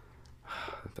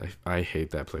I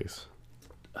hate that place.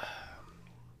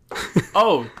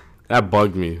 Oh, that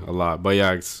bugged me a lot. But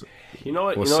yeah, you know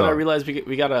what? You know what I realized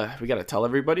we gotta tell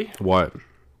everybody. What?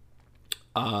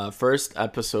 First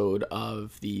episode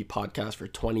of the podcast for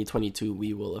 2022,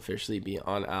 we will officially be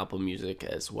on Apple Music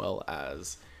as well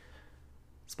as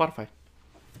Spotify.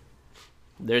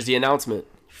 There's the announcement.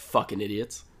 You fucking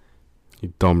idiots.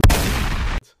 You dumb.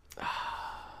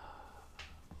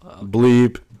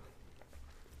 Bleep.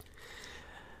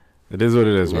 It is what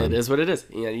it is, man. It is what it is.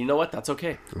 Yeah, you know what? That's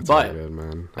okay. That's but good,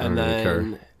 man. And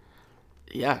then,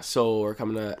 yeah. So we're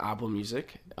coming to Apple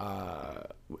Music.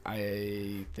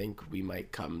 I think we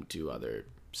might come to other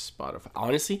Spotify.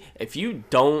 Honestly, if you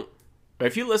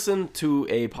listen to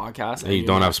a podcast and you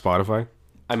don't have Spotify,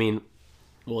 I mean,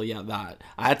 well, yeah, that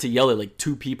I had to yell at like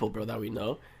 2 people, bro, that we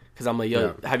know, because I'm like,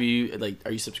 yo, have you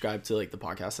are you subscribed to like the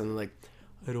podcast? And they're like,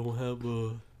 I don't have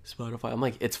Spotify. I'm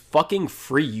like, it's fucking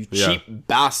free, you cheap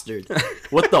bastard.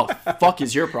 What the fuck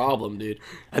is your problem, dude?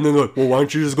 And then they're like, well, why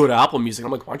don't you just go to Apple Music?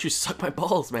 I'm like, why don't you suck my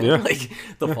balls, man? Like,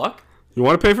 the fuck? You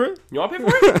want to pay for it? You want to pay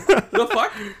for it? The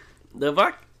fuck?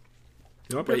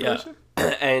 You want to pay for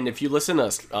it? And if you listen to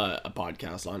a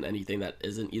podcast on anything that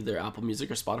isn't either Apple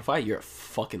Music or Spotify, you're a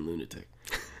fucking lunatic.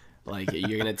 Like,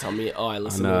 you're going to tell me, oh, I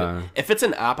listen to it. If it's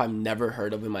an app I've never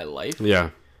heard of in my life.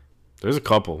 Yeah. There's a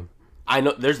couple. I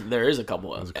know there is a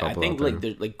couple. I think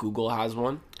like Google has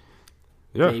one.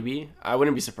 Yeah. Maybe. I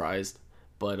wouldn't be surprised.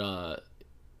 But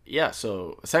yeah,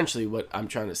 so essentially what I'm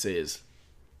trying to say is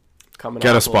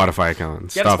get a Spotify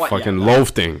account. Stop fucking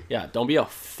loafing. Yeah, don't be a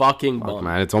fucking bum.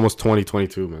 Man, it's almost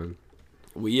 2022, man.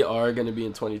 We are going to be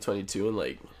in 2022 in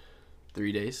like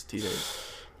 3 days, 2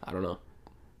 days. I don't know.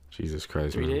 Jesus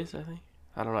Christ, 3 days, I think.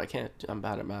 I don't know. I can't. I'm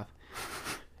bad at math.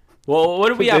 Well, what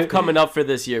do we have coming up for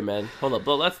this year, man? Hold up.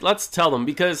 But let's tell them,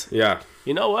 because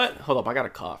you know what? Hold up. I got a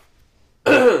cough.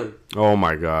 Oh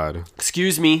my God.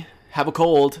 Excuse me. Have a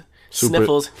cold.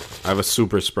 Sniffles. I have a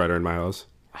super spreader in my house.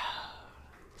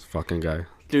 This fucking guy.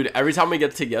 Dude, every time we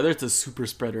get together, it's a super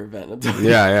spreader event.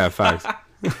 Yeah, facts.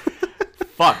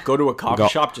 Fuck, go to a coffee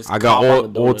shop. Just I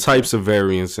got all types of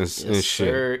variants and shit.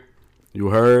 Sir. You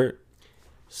heard?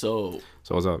 So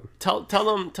what's up? Tell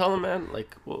them, man.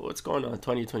 Like, what's going on in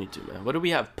 2022, man? What do we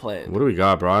have planned? What do we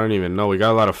got, bro? I don't even know. We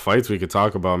got a lot of fights we could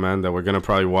talk about, man. That we're gonna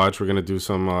probably watch. We're gonna do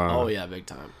some. Oh yeah, big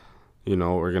time. You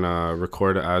know, we're gonna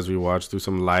record it as we watch. Do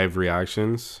some live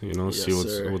reactions. You know, see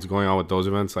what's going on with those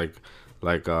events, like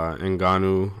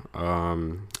Ngannou,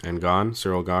 and Gone,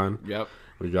 Cyril Gone. Yep.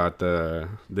 We got the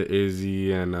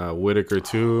Izzy and Whitaker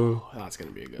too. Oh, that's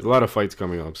gonna be a good. There's a lot of fights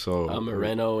coming up. So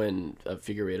Moreno and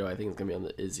Figueiredo, I think it's gonna be on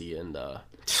the Izzy and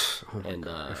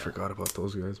I forgot about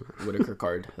those guys, man. Whitaker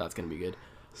card. That's gonna be good.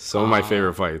 Some of my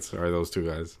favorite fights are those two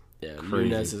guys. Yeah,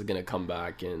 Nunes is gonna come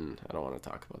back, and I don't want to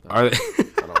talk about that. Are they?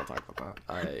 I don't want to talk about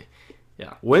that.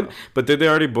 When? But did they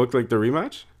already book like the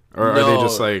rematch, or are they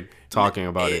just like talking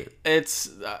about it?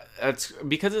 It's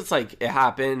because it's like it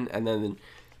happened, and then.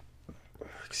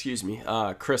 Excuse me,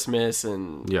 Christmas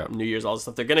and New Year's, all this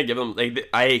stuff. They're gonna give them like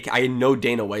I know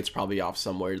Dana White's probably off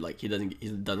somewhere. Like he doesn't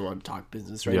want to talk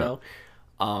business right now.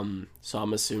 So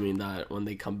I'm assuming that when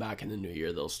they come back in the new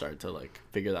year, they'll start to like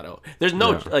figure that out. There's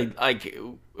no like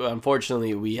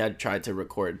unfortunately we had tried to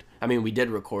record. I mean, we did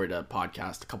record a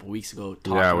podcast a couple weeks ago.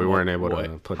 Yeah, we weren't able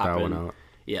to put that one out.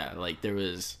 Yeah, like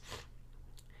we're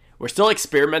still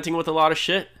experimenting with a lot of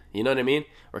shit. You know what I mean?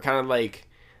 We're kind of like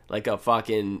a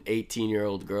fucking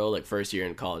 18-year-old girl, like first year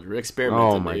in college. We're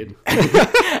experimenting, dude.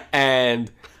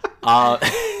 And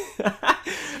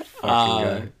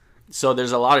so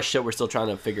there's a lot of shit we're still trying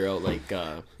to figure out, like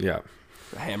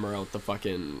hammer out the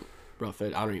fucking rough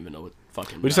it. I don't even know what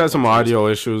fucking. We just had some audio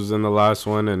issues in the last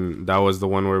one, and that was the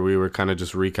one where we were kind of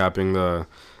just recapping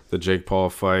the Jake Paul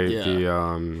fight.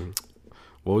 Yeah.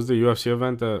 What was the UFC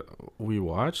event that we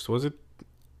watched? Was it?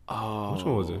 Oh, which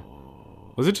one was it?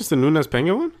 Was it just the Nunes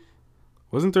Pena one?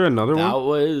 Wasn't there another one? That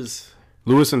was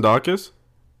Lewis and Dawkins.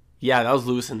 Yeah, that was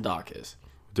Lewis and Dawkins.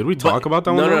 Did we talk about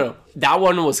that one? No. That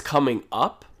one was coming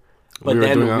up, but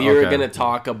we were gonna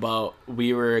talk about.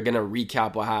 We were gonna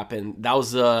recap what happened. That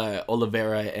was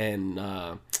Oliveira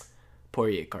and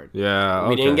Poirier card. Yeah,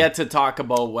 we didn't get to talk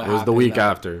about what happened. It was the week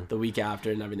after. The week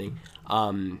after and everything.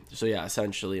 So yeah,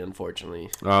 essentially, unfortunately,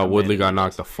 Woodley got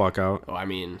knocked the fuck out. Oh, I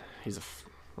mean, he's a.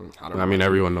 I mean,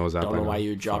 everyone knows that. Don't know why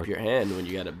you drop your hand when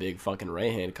you got a big fucking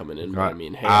right hand coming in. But I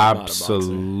mean, hey,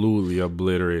 absolutely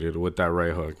obliterated with that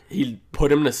right hook. He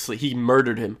put him to sleep. He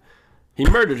murdered him.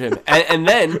 He murdered him, and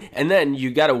then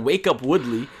you gotta wake up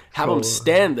Woodley, have him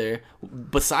stand there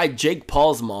beside Jake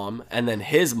Paul's mom, and then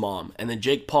his mom, and then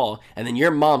Jake Paul, and then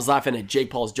your mom's laughing at Jake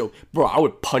Paul's joke. Bro, I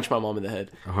would punch my mom in the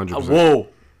head. 100%. Whoa,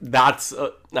 that's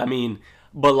I mean,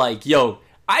 but like, yo,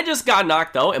 I just got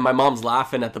knocked out, and my mom's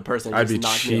laughing at the person who just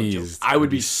knocked me out. I would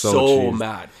be so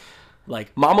mad.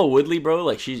 Like Mama Woodley, bro,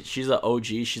 like she's an OG,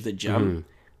 she's a gem. Mm-hmm.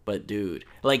 But dude,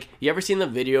 like, you ever seen the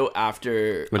video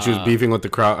after when she was beefing with the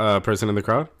crowd, person in the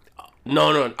crowd?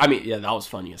 No. I mean, yeah, that was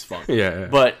funny as fuck. Yeah.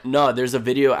 But no, there's a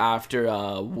video after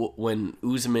when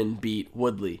Usman beat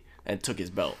Woodley and took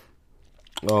his belt.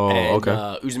 Oh, and,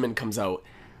 okay. Usman comes out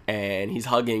and he's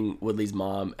hugging Woodley's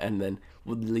mom, and then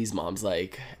Woodley's mom's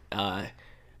like,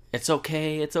 "It's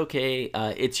okay,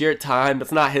 it's your time.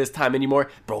 It's not his time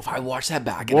anymore." Bro, if I watch that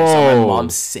back and I saw my mom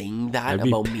saying that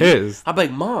about me, I'd be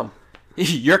like, "Mom,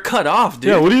 you're cut off, dude.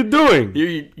 Yeah, what are you doing?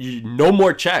 You no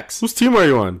more checks. Whose team are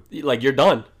you on? Like, you're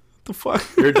done. What the fuck?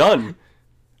 You're done.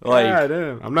 Like, God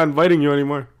damn. I'm not inviting you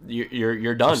anymore.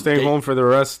 You're done. I'm staying home for the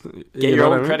rest. Get your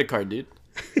own credit card, dude.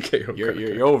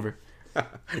 You're over."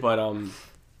 But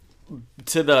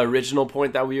to the original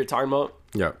point that we were talking about.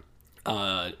 Yeah.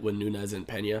 With Nunes and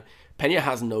Pena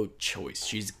has no choice.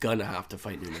 She's gonna have to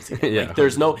fight Nunes again. Yeah. Like,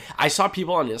 there's no. I saw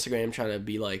people on Instagram trying to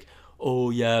be like, "Oh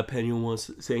yeah, Pena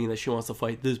saying that she wants to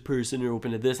fight this person or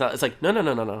open to this." It's like, no.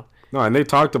 No, and they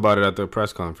talked about it at the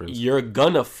press conference. You're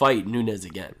gonna fight Nunes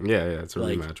again. Yeah, it's a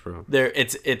rematch, bro.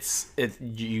 It's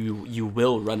you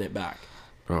will run it back,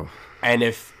 bro. And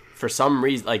if for some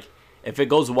reason, like, if it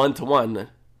goes 1-1,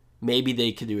 maybe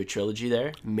they could do a trilogy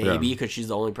there. Maybe because she's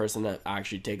the only person that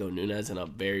actually take out Nunes in a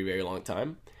very, very long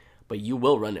time. But you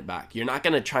will run it back. You're not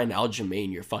gonna try and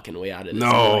Aljamain your fucking way out of this.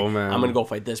 No, like, man. I'm gonna go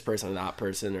fight this person or that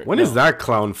person. When is that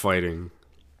clown fighting?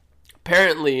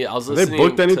 Apparently, I was listening. They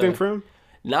booked anything for him?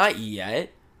 Not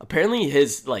yet. Apparently,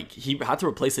 he had to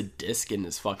replace a disc in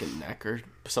his fucking neck or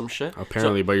some shit.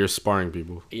 Apparently, but you're sparring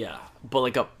people. Yeah,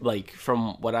 but like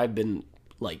from what I've been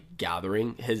like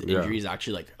gathering, his injury is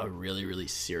actually like a really, really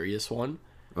serious one.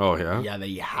 Oh yeah. Yeah, that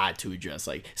he had to address.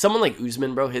 Like someone like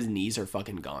Usman, bro, his knees are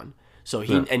fucking gone. So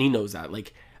he knows that.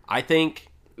 Like, I think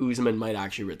Usman might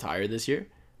actually retire this year,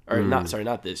 or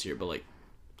not this year, but like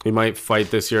he might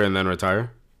fight this year and then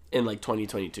retire in like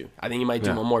 2022. I think he might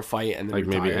do one more fight and then like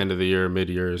retire. Maybe end of the year,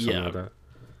 mid-year, or something like that.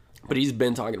 But he's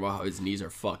been talking about how his knees are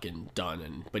fucking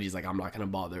done, but he's like, I'm not gonna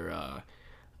bother.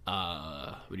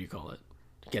 What do you call it?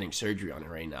 Getting surgery on it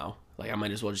right now. Like, I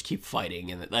might as well just keep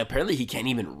fighting. And like, apparently he can't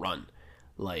even run.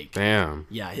 Like, damn.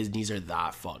 Yeah, his knees are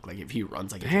that fucked. Like, if he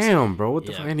runs, like, damn, bro, what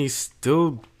the fuck? And he's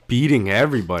still beating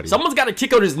everybody. Someone's got to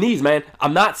kick out his knees, man.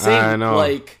 I'm not saying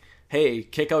like, hey,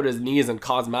 kick out his knees and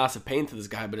cause massive pain to this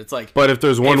guy, but it's like, but if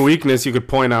there's one weakness you could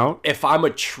point out, if I'm a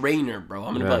trainer, bro,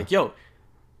 I'm gonna be like, yo,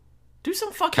 do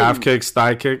some fucking calf kicks,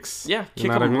 thigh kicks. Yeah,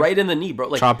 kick him right in the knee, bro.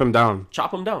 Like, chop him down.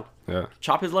 Yeah,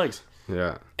 chop his legs.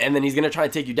 Yeah. And then he's going to try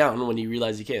to take you down when you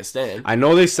realize you can't stand. I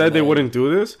know they said they wouldn't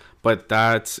do this, but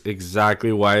that's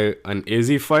exactly why an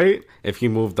Izzy fight, if he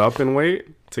moved up in weight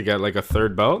to get like a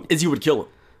third belt, Izzy would kill him.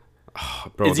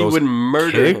 Oh, bro, Izzy would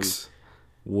murder him.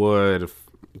 Would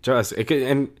just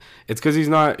and it's because he's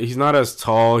not as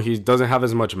tall. He doesn't have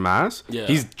as much mass. Yeah.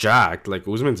 He's jacked. Like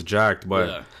Usman's jacked,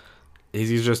 but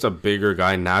he's just a bigger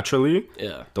guy naturally.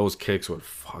 Yeah. Those kicks would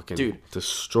fucking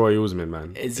destroy Usman,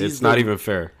 man. It's not even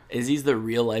fair. Izzy's the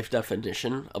real life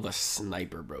definition of a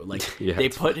sniper, bro. Like, they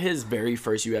put his very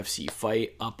first UFC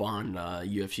fight up on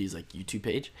UFC's like YouTube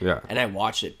page. Yeah. And I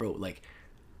watched it, bro. Like,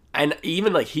 and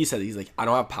even like he said, he's like, I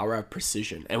don't have power, I have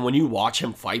precision. And when you watch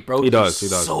him fight, bro, he's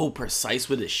so precise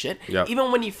with his shit. Yeah.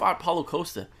 Even when he fought Paulo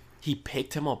Costa, he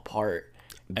picked him apart.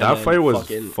 That fight was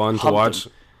fun to watch.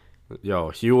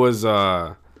 Yo, he was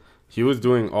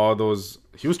doing all those.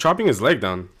 He was chopping his leg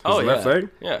down. His left leg.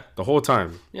 Yeah. The whole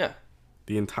time. Yeah.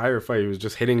 The entire fight, he was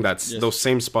just hitting those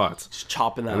same spots. Just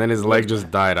chopping that. And then his leg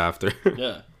just died after.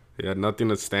 Yeah. He had nothing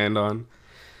to stand on.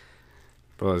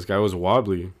 Bro, this guy was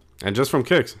wobbly. And just from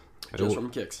kicks. Yeah.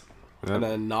 And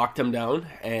then knocked him down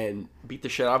and beat the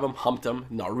shit out of him, humped him.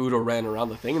 Naruto ran around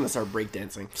the thing and then started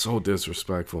breakdancing. So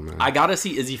disrespectful, man. I gotta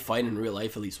see Izzy fight in real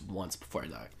life at least once before I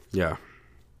die. Yeah.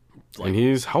 Like,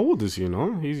 and how old is he, you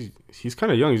know? He's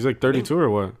kind of young. He's like 32 or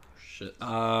what? Shit.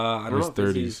 I don't know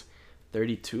if he's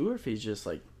 32 or if he's just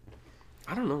like,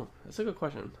 I don't know. That's a good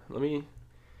question. Let me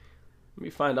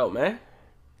find out, man.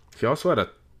 He also had a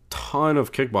ton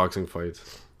of kickboxing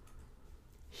fights.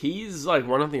 He's like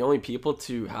one of the only people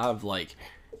to have like,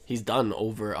 he's done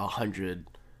over 100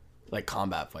 like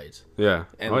combat fights. Yeah.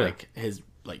 And like his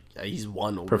like he's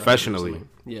won over professionally.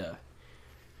 Yeah.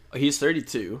 He's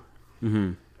 32.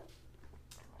 Mm-hmm.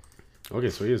 Okay,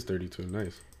 so he is 32.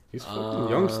 Nice. He's fucking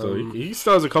young still. He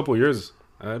still has a couple years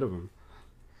ahead of him.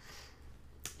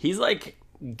 He's like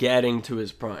getting to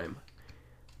his prime.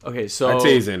 Okay, so I'd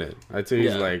say he's in it. I'd say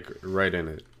he's like right in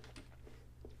it.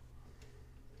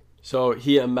 So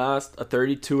he amassed a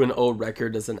 32-0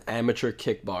 record as an amateur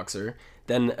kickboxer,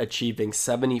 then achieving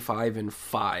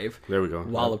 75-5. There we go.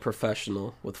 While a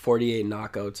professional, with 48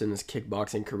 knockouts in his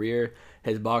kickboxing career.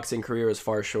 His boxing career was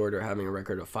far shorter, having a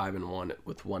record of 5-1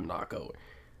 with 1 knockout.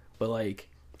 But like,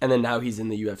 and then now he's in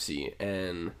the UFC,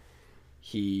 and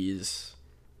he's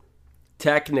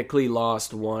technically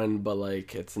lost 1, but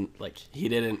like it's like he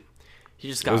didn't. He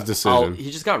just got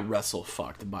he just got wrestle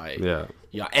fucked by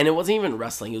yeah, and it wasn't even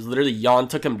wrestling. It was literally Jan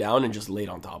took him down and just laid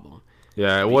on top of him.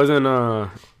 Yeah, it wasn't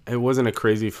a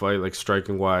crazy fight like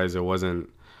striking wise. It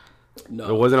wasn't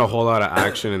a whole lot of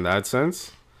action in that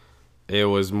sense. It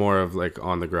was more of like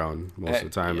on the ground most of the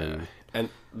time. Yeah. And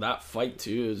that fight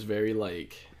too is very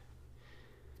like,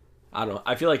 I don't know.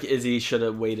 I feel like Izzy should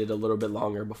have waited a little bit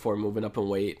longer before moving up in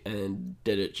weight and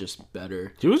did it just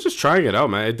better. He was just trying it out,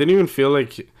 man. It didn't even feel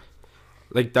like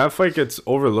that fight gets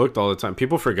overlooked all the time.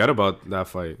 People forget about that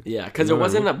fight. Yeah, because it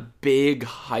wasn't a big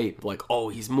hype like, oh,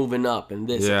 he's moving up and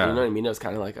this. Yeah. You know what I mean? It was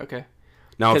kind of like, okay.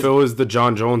 Now, if it was the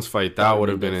John Jones fight, that would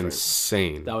have been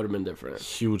insane. That would have been different.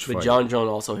 Huge fight. But John Jones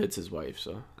also hits his wife,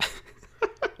 so.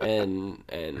 and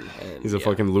he's a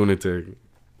fucking lunatic.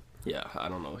 Yeah, I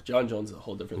don't know. John Jones is a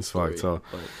whole different story. So.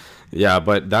 Yeah,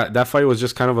 but that fight was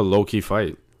just kind of a low-key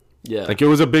fight. Yeah. Like, it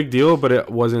was a big deal, but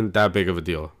it wasn't that big of a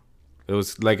deal. It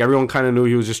was like everyone kind of knew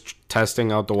he was just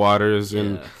testing out the waters.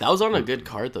 And that was on a good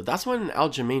card, though. That's when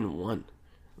Aljamain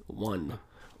won.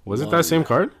 Was it that same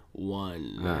card?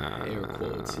 Won. Air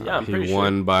quotes. Yeah, I'm pretty sure. He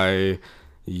won by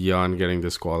Jan getting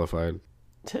disqualified.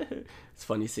 It's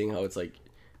funny seeing how it's like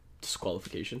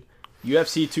disqualification.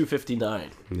 UFC 259.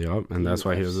 Yep, and that's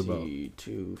why he was about. UFC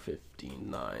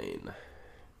 259.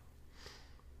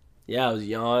 Yeah, it was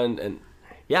Jan, and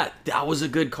yeah, that was a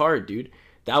good card, dude.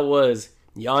 That was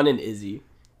Jan and Izzy,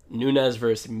 Nunes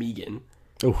versus Megan,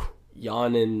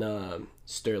 Jan and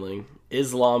Sterling,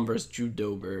 Islam versus Drew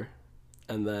Dober,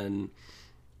 and then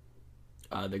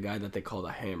the guy that they call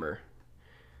the Hammer,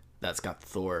 that's got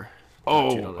Thor.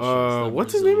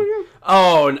 What's his name again?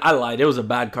 Oh, I lied. It was a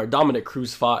bad card. Dominic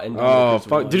Cruz fought. And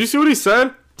fuck. Did you see what he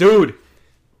said? Dude.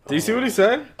 Did you see what he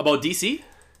said? About DC?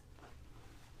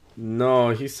 No,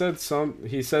 he said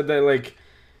that, like,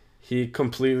 he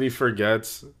completely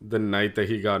forgets the night that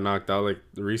he got knocked out, like,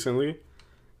 recently.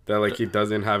 That, like, he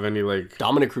doesn't have any, like...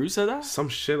 Dominic Cruz said that? Some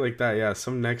shit like that, yeah.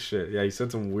 Some next shit. Yeah, he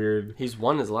said some weird... He's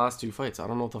won his last 2 fights. I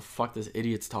don't know what the fuck this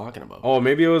idiot's talking about. Oh,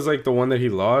 maybe it was, like, the one that he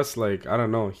lost. Like, I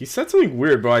don't know. He said something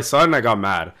weird, bro. I saw it and I got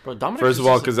mad. Bro, Dominic First of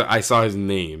all, because I saw his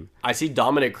name. I see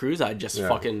Dominic Cruz, I just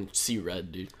fucking see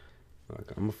red, dude.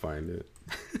 Look, I'm gonna find it.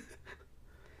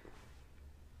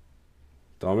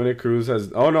 Dominic Cruz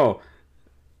has... Oh, no.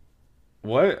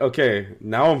 What? Okay,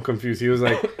 now I'm confused. He was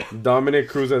like, Dominic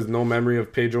Cruz has no memory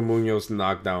of Pedro Munoz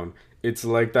knockdown. It's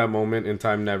like that moment in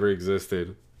time never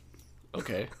existed.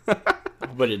 Okay.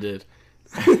 But it did.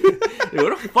 Dude,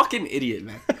 what a fucking idiot,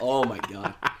 man. Oh my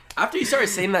god. After you started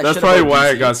saying that That's shit probably about why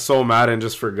DC, I got so mad and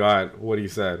just forgot what he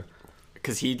said.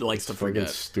 Because he likes to forget.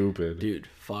 Stupid. Dude,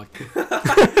 fuck.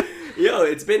 Yo,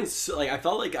 it's been so, like, I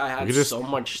felt like I had so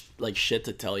much like shit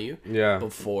to tell you. Yeah.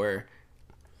 Before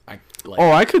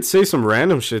I could say some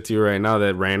random shit to you right now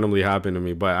that randomly happened to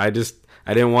me, but I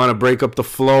didn't want to break up the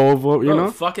flow of what, you know?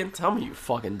 Fucking tell me, you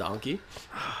fucking donkey.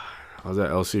 I was at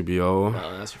LCBO.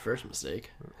 No, that's your first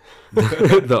mistake.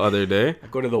 The other day. I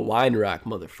go to the wine rack,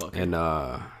 motherfucker. And,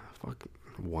 fucking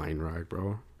wine rack,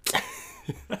 bro.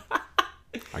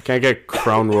 I can't get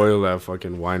Crown Royal at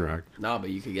fucking wine rack. Nah, but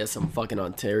you could get some fucking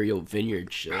Ontario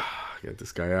vineyard shit. Get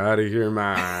this guy out of here,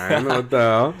 man. What the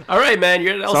hell? All right, man.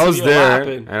 You're at LCBO. So I was there,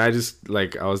 and I just,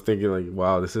 like, I was thinking, like,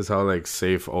 wow, this is how, like,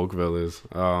 safe Oakville is.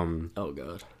 Oh,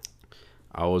 God.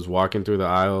 I was walking through the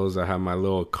aisles. I had my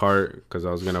little cart because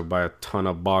I was going to buy a ton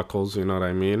of bottles. You know what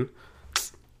I mean?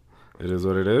 It is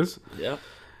what it is. Yeah.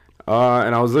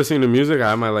 And I was listening to music.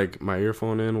 I had my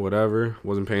earphone in, whatever.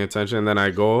 Wasn't paying attention. And then I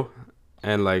go,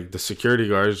 and, like, the security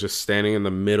guard is just standing in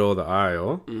the middle of the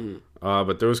aisle. Mm-hmm.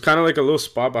 But there was kind of like a little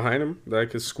spot behind him that I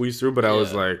could squeeze through. But I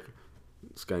was like,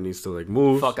 this guy needs to like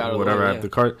move. Fuck out of whatever. The way, I have the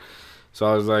cart. So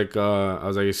I was like,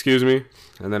 excuse me.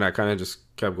 And then I kind of just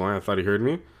kept going. I thought he heard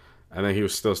me. And then he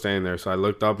was still standing there. So I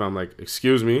looked up and I'm like,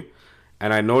 excuse me.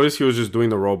 And I noticed he was just doing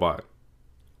the robot.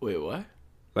 Wait, what?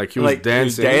 Like he was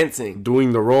dancing.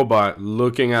 Doing the robot,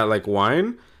 looking at like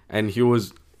wine. And he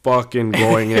was fucking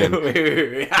going in.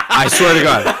 Wait. I swear to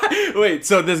God. Wait,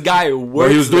 so this guy works. Well,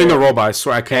 he was doing the robot. I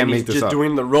swear I can't make this up. He's just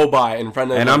doing the robot in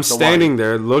front of. And I'm standing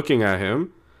there looking at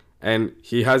him, and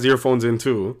he has earphones in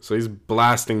too, so he's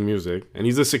blasting music, and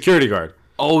he's a security guard.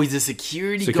 Oh, he's a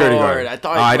security guard. I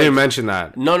thought I didn't mention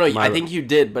that. No, I think you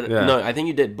did, but Yeah. no, I think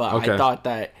you did, but Okay. I thought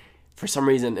that for some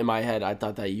reason in my head I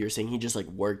thought that you were saying he just like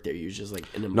worked there. He was just like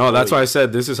an employee. No, that's why I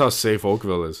said this is how safe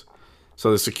Oakville is.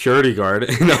 So the security guard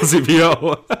in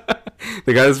LCBO,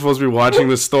 the guy that's supposed to be watching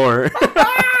the store.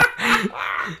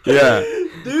 Yeah.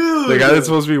 Dude. The guy that's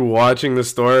supposed to be watching the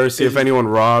store, see if anyone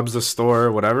robs the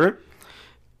store, whatever.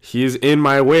 He's in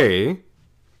my way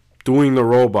doing the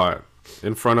robot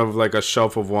in front of like a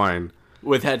shelf of wine.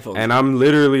 With headphones. And I'm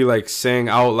literally like saying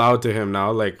out loud to him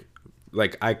now, like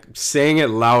I saying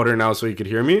it louder now so he could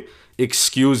hear me.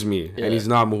 Excuse me. Yeah. And he's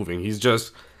not moving. He's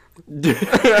just...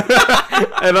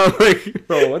 And I'm like,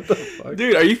 bro, what the fuck?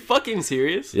 Dude, are you fucking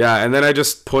serious? Yeah, and then I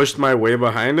just pushed my way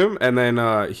behind him, and then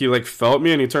he like felt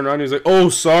me, and he turned around, and he's like, oh,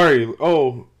 sorry,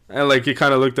 oh. And like he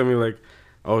kind of looked at me like,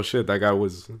 oh shit, that guy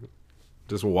was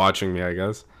just watching me, I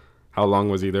guess. How long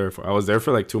was he there for? I was there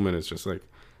for like 2 minutes, just like,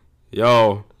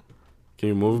 yo, can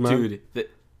you move, man? Dude.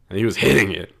 And he was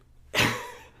hitting it.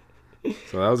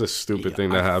 So that was a stupid thing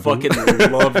that happened. I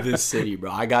fucking love this city, bro.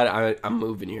 I'm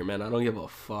moving here, man. I don't give a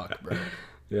fuck, bro.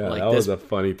 Yeah, like, that was a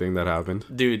funny thing that happened.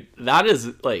 Dude, that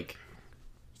is like,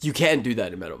 you can't do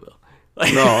that in Meadowville.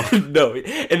 Like, No. No.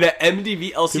 And the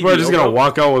MDV LCBO. People are just going to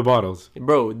walk out with bottles.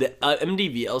 Bro, the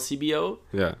MDV LCBO.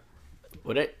 Yeah.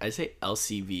 What did I say?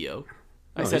 LCVO.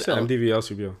 I No, said MDV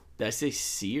LCBO. Did I say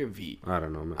C or V? I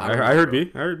don't know, man. I heard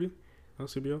B.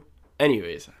 LCBO.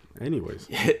 Anyways.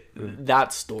 Yeah.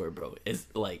 That store, bro, is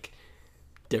like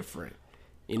different.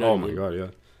 You know what I mean? Oh my god, yeah.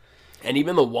 And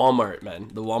even the Walmart,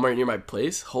 man. The Walmart near my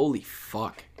place, holy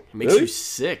fuck. It makes Really? you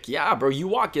sick. Yeah, bro. You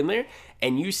walk in there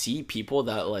and you see people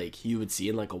that like you would see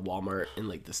in like a Walmart in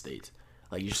like the States.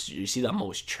 Like you see the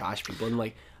most trash people and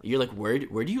like you're like, where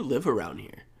do you live around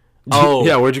here? Oh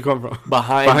yeah, where'd you come from?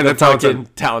 Behind the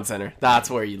town center. That's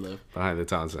where you live. Behind the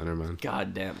town center, man.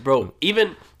 God damn. Bro,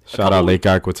 even shout out Lake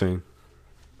Aquitaine.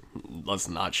 Let's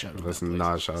not shout out. Let's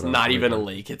not shout out. It's not even a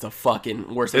lake. It's a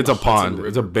fucking worse. It's a pond.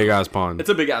 It's a big ass pond. It's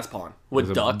a big ass pond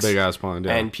with ducks. Big ass pond,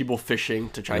 yeah. And people fishing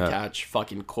to try and catch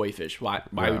fucking koi fish. Why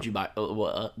would you buy?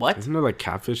 What? Isn't there like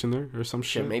catfish in there or some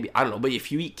shit? Maybe, I don't know. But if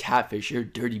you eat catfish, you're a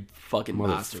dirty fucking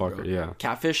bastard, bro. Yeah.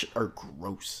 Catfish are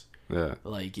gross. Yeah.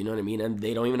 Like, you know what I mean? And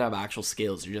they don't even have actual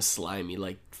scales. They're just slimy.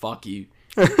 Like, fuck you.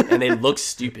 And they look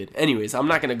stupid. Anyways, I'm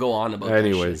not gonna go on about that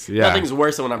shit. Yeah. Nothing's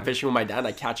worse than when I'm fishing with my dad.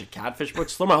 I catch a catfish, bro.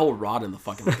 Just throw my whole rod in the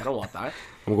fucking lake. I don't want that.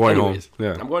 I'm going home.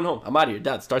 Yeah. I'm going home. I'm out of here.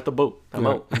 Dad, start the boat. I'm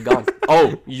out. I'm gone.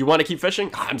 Oh, you want to keep fishing?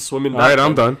 I'm swimming back. All right,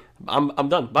 I'm done. I'm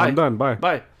done. Bye. I'm done. Bye.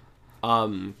 Bye.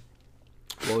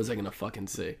 What was I gonna fucking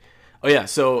say? Oh yeah.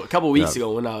 So a couple weeks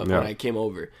ago when I came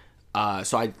over,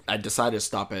 so I decided to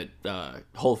stop at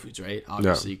Whole Foods, right?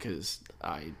 Obviously, because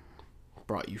I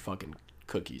brought you fucking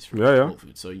cookies from Whole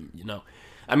Foods, so you know.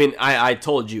 I mean, I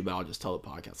told you, but I'll just tell the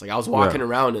podcast. Like I was walking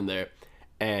around in there,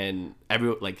 and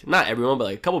not everyone, but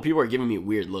like a couple people were giving me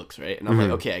weird looks, right? And I'm like,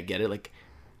 okay, I get it. Like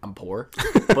I'm poor,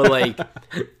 but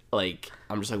like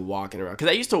I'm just like walking around because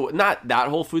I used to not that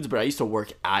Whole Foods, but I used to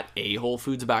work at a Whole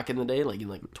Foods back in the day, like in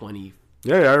like 20.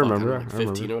 Yeah, I remember. Like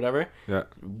 15 or whatever. Yeah.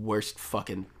 Worst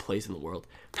fucking place in the world.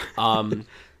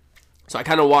 So I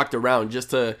kind of walked around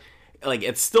just to, like,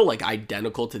 it's still like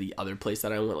identical to the other place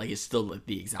that I went. Like, it's still like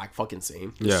the exact fucking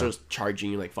same. It's just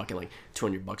charging you like fucking like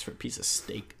 $200 for a piece of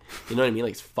steak. You know what I mean?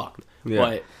 Like, it's fucked. Yeah.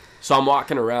 But so I'm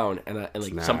walking around and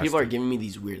like some people are giving me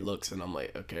these weird looks, and I'm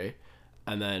like, okay.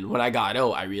 And then when I got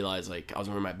out, I realized like I was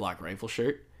wearing my black rifle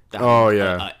shirt. That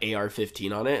had,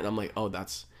 AR-15 on it, and I'm like, oh,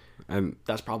 that's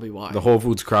probably why. The Whole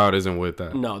Foods crowd isn't with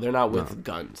that. No, they're not with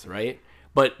guns, right?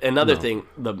 But another thing,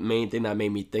 the main thing that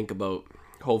made me think about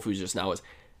Whole Foods just now is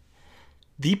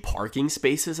the parking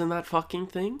spaces in that fucking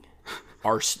thing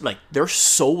are like, they're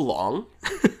so long.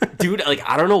 Dude, like,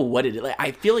 I don't know what it is. Like,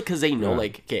 I feel like because they know,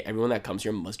 like, okay, everyone that comes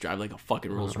here must drive like a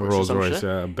fucking Rolls Royce or some shit.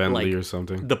 Yeah, a Bentley like, or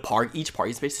something. Each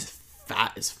parking space is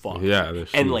fat as fuck. Yeah,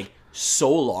 and like so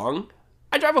long.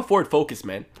 I drive a Ford Focus,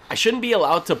 man. I shouldn't be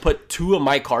allowed to put 2 of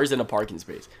my cars in a parking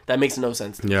space. That makes no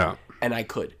sense to me. Yeah. And I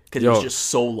could, because it was just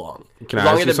so long. Can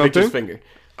I ask you something? Finger.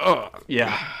 Oh,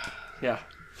 yeah. Yeah.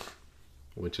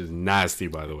 Which is nasty,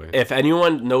 by the way. If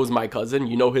anyone knows my cousin,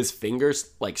 you know his fingers,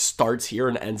 like, starts here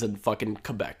and ends in fucking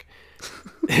Quebec.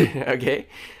 Okay?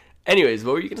 Anyways,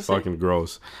 what were you going to say? Fucking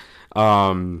gross.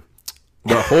 The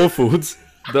Whole Foods,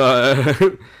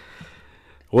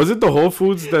 was it the Whole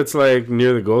Foods that's, like,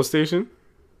 near the GO station?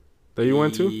 That you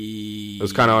went to? It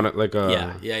was kind of on like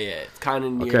a... Yeah. It's kind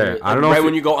of near... Okay, like, I don't know right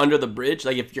when you go under the bridge.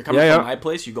 Like, if you're coming from my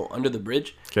place, you go under the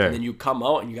bridge. Okay. And then you come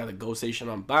out, and you got the GO station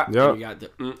on back. Yeah. And you got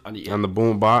the... on the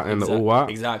boom bot and the ooh wah.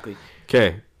 Exactly.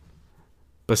 Okay.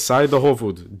 beside the Whole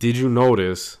Foods, did you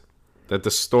notice that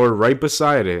the store right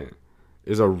beside it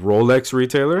is a Rolex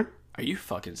retailer? Are you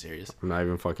fucking serious? I'm not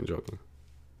even fucking joking.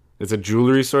 It's a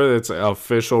jewelry store that's an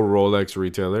official Rolex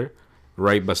retailer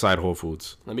right beside Whole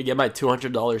Foods. Let me get my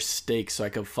 $200 steak so I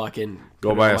can fucking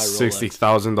go buy a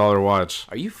 $60,000 watch.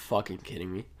 Are you fucking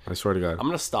kidding me? I swear to God. I'm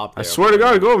gonna stop there. I swear to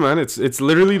God, go, man. It's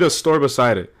literally the store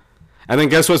beside it. And then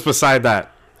guess what's beside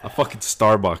that? A fucking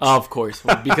Starbucks. Of course,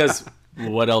 because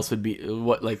what else would be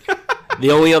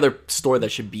the only other store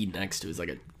that should be next to is like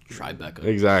a Tribeca.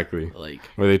 Exactly. Like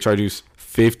where they charge you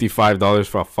 $55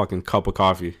 for a fucking cup of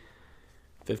coffee.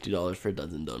 $50 for a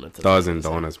dozen donuts. Dozen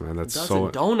donuts, man. That's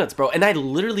dozen donuts, bro. And I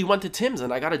literally went to Tim's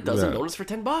and I got a dozen donuts for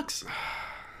 $10.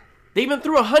 They even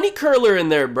threw a honey curler in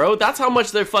there, bro. That's how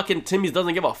much their fucking Timmy's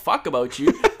doesn't give a fuck about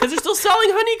you. Because they're still selling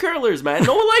honey curlers, man.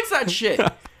 No one likes that shit.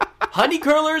 Honey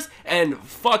curlers and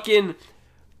fucking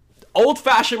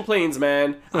old-fashioned planes,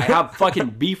 man. I have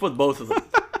fucking beef with both of them.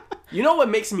 You know what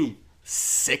makes me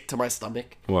sick to my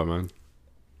stomach? What, man?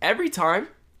 Every time,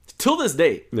 till this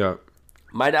day, yeah,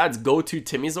 my dad's go-to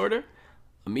Timmy's order,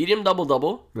 a medium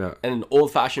double-double, yeah, and an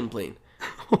old-fashioned plain.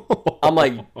 I'm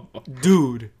like,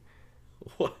 dude.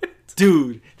 What?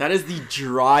 Dude, that is the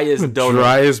driest donut.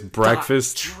 Driest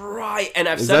breakfast. Dry. And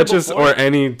I've is said that it before. just or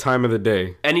any time of the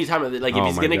day? Any time of the like, if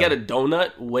he's gonna get a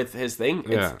donut with his thing,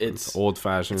 it's old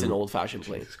fashioned. It's an old fashioned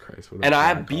plain. Jesus Christ! And I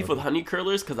have beef with honey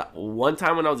curlers because one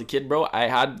time when I was a kid, bro, I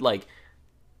had like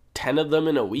 10 of them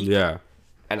in a week. Yeah.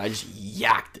 And I just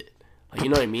yacked it. Like, you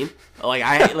know what I mean?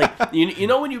 Like you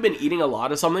know when you've been eating a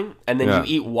lot of something and then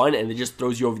you eat one and it just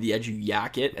throws you over the edge, you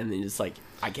yak it, and then it's like,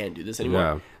 I can't do this anymore.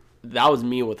 Yeah. That was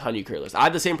me with honey curlers. I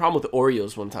had the same problem with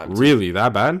Oreos one time, too. Really?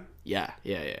 That bad? Yeah.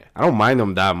 I don't mind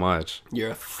them that much. You're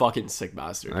a fucking sick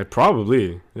bastard. I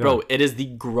probably. Yeah. Bro, it is the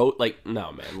gross, like,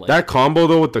 no, man. Like, that combo,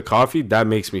 though, with the coffee, that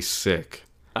makes me sick.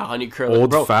 A honey curler.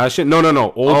 Old-fashioned?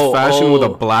 No. Old-fashioned with a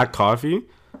black coffee?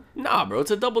 Nah, bro, it's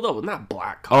a double-double, not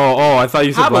black coffee. Oh, I thought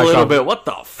you said black coffee. Have a little bit. What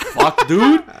the fuck,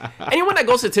 dude? Anyone that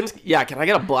goes to Tim's, can I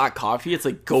get a black coffee? It's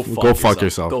like, go fuck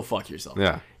yourself. Go fuck yourself.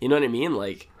 Yeah. You know what I mean?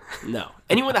 Like, no.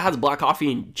 Anyone that has black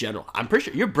coffee in general, I'm pretty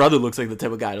sure your brother looks like the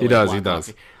type of guy to like black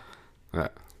coffee. Yeah.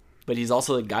 But he's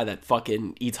also the guy that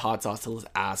fucking eats hot sauce till his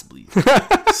ass bleeds.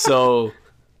 So,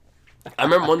 I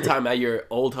remember one time at your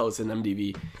old house in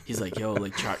MDV, he's like, yo,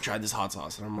 like, try this hot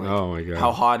sauce. And I'm like, oh my God.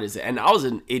 How hot is it? And I was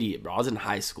an idiot, bro. I was in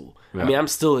high school. Yeah. I mean, I'm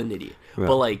still an idiot. Yeah.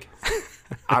 But, like,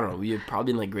 I don't know. We were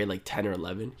probably in, like, grade, like, 10 or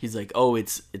 11. He's like, oh,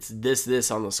 it's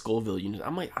this on the Scoville unit.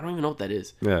 I'm like, I don't even know what that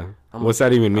is. Yeah. What's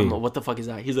that even mean? What the fuck is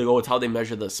that? He's like, oh, it's how they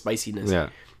measure the spiciness. Yeah.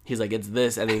 He's like, it's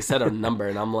this. And then he said a number.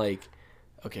 And I'm like,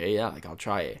 okay, yeah, like, I'll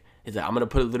try it. He's like, I'm going to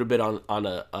put a little bit on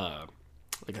a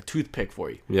like a toothpick for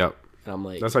you. Yep. And I'm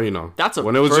like, that's how you know.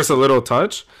 When it was just a little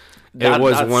touch, it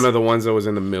was one of the ones that was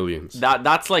in the millions.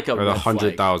 That's like a or the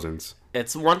 100,000s.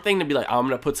 It's one thing to be like, I'm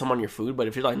going to put some on your food. But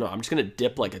if you're like, no, I'm just going to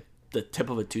dip like the tip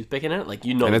of a toothpick in it, like,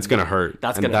 you know, and it's gonna hurt.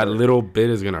 That's gonna that hurt. Little bit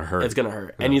is gonna hurt. It's gonna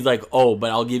hurt. Yeah. And he's like, oh,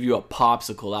 but I'll give you a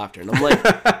popsicle after. And I'm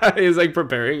like, he's like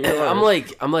preparing. I'm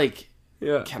like,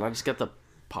 yeah. Can I just get the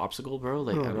popsicle, bro?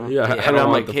 Like, I don't. Yeah. And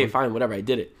I'm like, hey, fine, whatever. I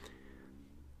did it,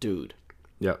 dude.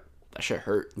 Yep. That shit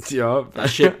hurt. Yup. That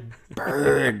shit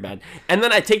burned, man. And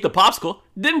then I take the popsicle,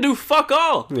 didn't do fuck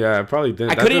all. Yeah, I probably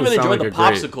didn't. I couldn't even enjoy the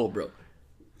popsicle, bro.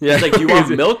 Yeah, he's like, do you want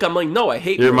milk? I'm like, no, I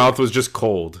hate your milk. mouth was just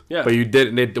cold. Yeah, but you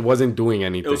didn't. It wasn't doing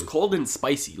anything. It was cold and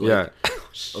spicy. Like, yeah.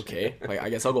 Okay, like, I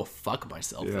guess I'll go fuck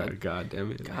myself. Yeah, then. God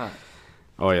damn it. God.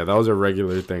 Oh yeah, that was a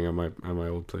regular thing at my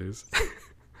old place.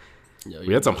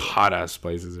 We had some hot ass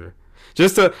spices there.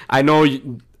 Just to, I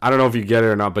don't know if you get it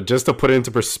or not, but just to put it into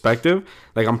perspective,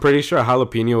 like, I'm pretty sure a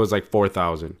jalapeno was like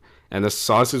 4,000. And the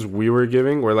sauces we were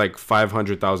giving were like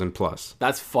 500,000 plus.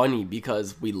 That's funny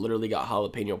because we literally got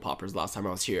jalapeno poppers last time I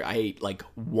was here. I ate like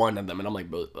one of them and I'm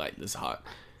like, bro, like, this is hot.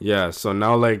 Yeah, so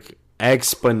now like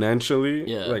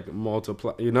exponentially, like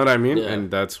multiply. You know what I mean? Yeah.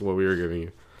 And that's what we were giving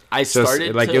you.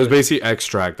 It was basically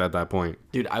extract at that point.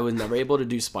 Dude, I was never able to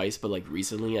do spice, but like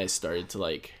recently I started to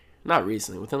like, not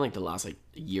recently, within like the last like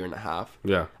year and a half.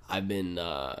 Yeah. I've been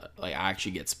like, I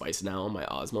actually get spice now on my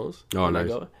Osmos. Oh,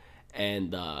 nice.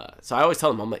 And so I always tell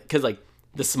them, I'm like, because like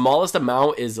the smallest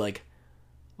amount is like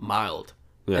mild,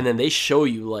 and then they show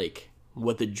you like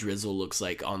what the drizzle looks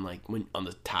like on like when on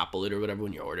the tablet or whatever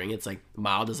when you're ordering. It's like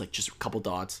mild is like just a couple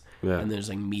dots, and there's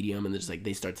like medium, and there's like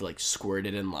they start to like squirt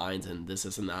it in lines and this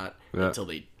and that until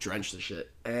they drench the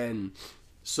shit. And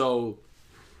so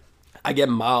I get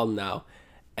mild now,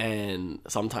 and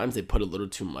sometimes they put a little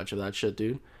too much of that shit,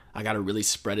 dude. I gotta really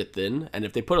spread it thin, and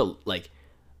if they put a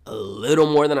little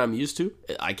more than I'm used to,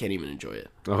 I can't even enjoy it.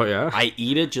 Oh yeah, I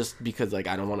eat it just because like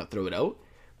I don't want to throw it out,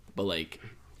 but like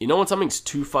You know when something's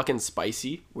too fucking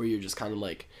spicy, where you're just kind of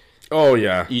like, oh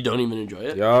yeah, you don't even enjoy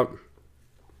it. Yup.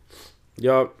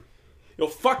 Yo,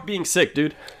 fuck being sick,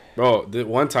 dude. Bro, the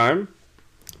one time,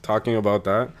 talking about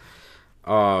that,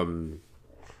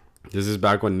 this is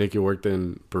back when Nikki worked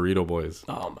in Burrito Boys.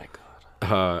 Oh my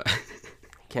god.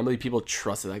 Can't believe people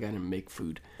trusted that guy to make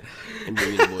food in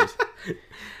Burrito Boys.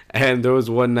 And there was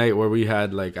one night where we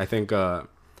had like, I think a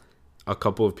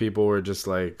couple of people were just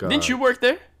like. Didn't you work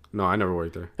there? No, I never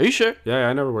worked there. Are you sure? Yeah,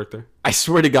 I never worked there. I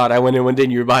swear to God, I went in one day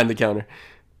and you were behind the counter.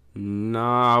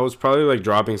 Nah, I was probably like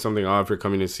dropping something off or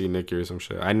coming to see Nikki or some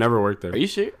shit. I never worked there. Are you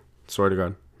sure? Swear to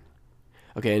God.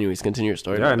 Okay, anyways, continue your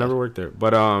story. Yeah, I never worked there.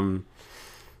 But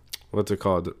what's it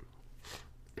called?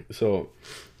 So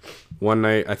one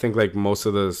night, I think like most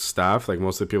of the staff, like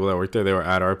most of the people that worked there, they were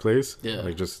at our place. Yeah.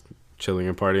 Like just chilling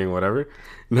and partying, whatever.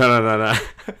 No.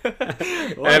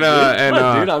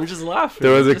 Dude, I'm just laughing.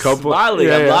 There was I'm a just couple. Smiling.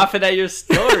 Yeah, I'm laughing at your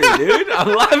story, dude.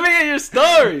 I'm laughing at your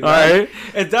story. Man. All right.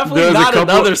 It's definitely not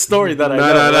another story that I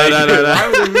know. No. Why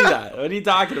would it be that? What are you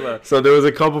talking about? So there was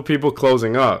a couple people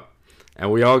closing up,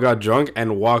 and we all got drunk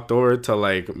and walked over to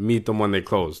like meet them when they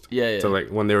closed. Yeah. So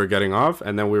like when they were getting off,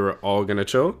 and then we were all gonna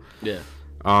chill. Yeah.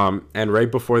 And right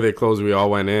before they closed, we all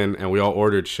went in and we all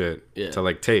ordered shit to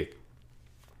like take.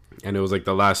 And it was like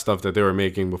the last stuff that they were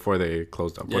making before they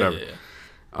closed up, whatever.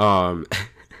 Yeah.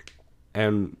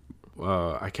 And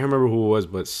I can't remember who it was,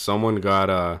 but someone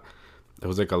got it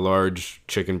was like a large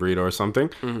chicken burrito or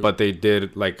something, but they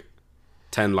did like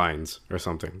 10 lines or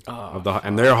something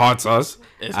and their hot sauce.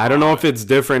 I don't know if it's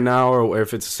different now or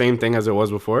if it's the same thing as it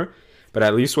was before, but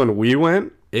at least when we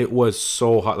went, it was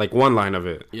so hot. Like one line of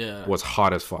it was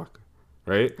hot as fuck,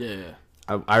 right? Yeah.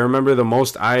 I remember the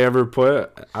most I ever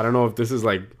put, I don't know if this is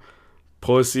like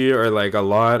pussy or like a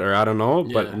lot or I don't know,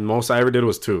 but most I ever did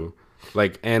was 2.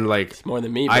 Like, and like it's more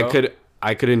than me, bro.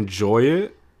 I could enjoy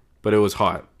it, but it was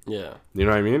hot. Yeah. You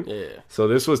know what I mean? Yeah. So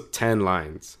this was 10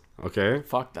 lines, okay?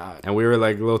 Fuck that. And we were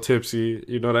like a little tipsy,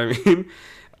 you know what I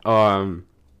mean?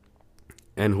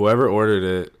 And whoever ordered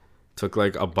it took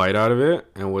like a bite out of it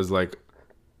and was like,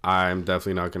 I'm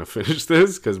definitely not gonna finish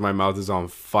this because my mouth is on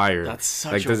fire. That's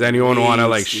such like, does anyone want to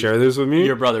like share this with me?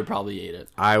 Your brother probably ate it.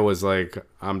 I was like,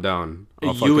 I'm down.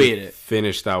 You ate it.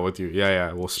 Finish that with you.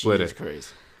 Yeah. We'll split it.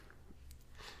 Christ.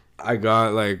 I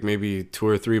got like maybe 2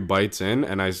 or 3 bites in,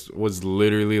 and I was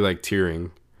literally like tearing.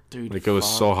 Dude, like it was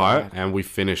so hot, and we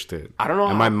finished it. I don't know.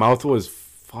 And my mouth was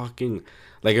fucking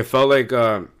like it felt like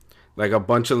a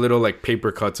bunch of little like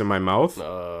paper cuts in my mouth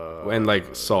and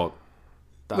like salt.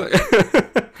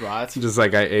 Right. Just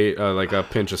like I ate like a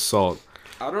pinch of salt.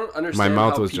 I don't understand my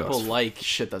mouth how was people just like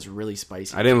shit that's really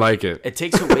spicy. I didn't like it. It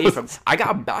takes away from. I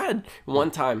got bad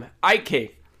one time. I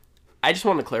just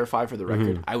want to clarify for the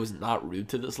record. I was not rude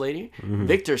to this lady.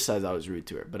 Victor says I was rude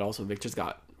to her, but also Victor's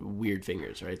got weird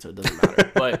fingers, right? So it doesn't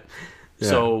matter. But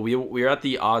so we were at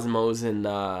the Osmos in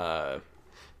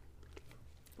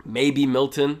maybe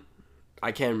Milton.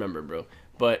 I can't remember, bro.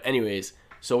 But anyways,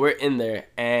 so we're in there,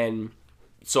 and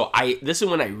so this is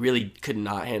when I really could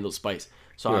not handle spice.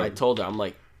 So I told her, I'm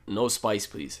like, no spice,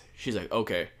 please. She's like,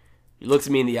 okay. He looks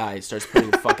at me in the eye, starts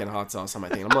putting fucking hot sauce on my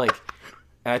thing. I'm like,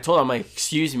 and I told her, I'm like,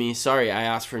 excuse me, sorry, I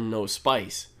asked for no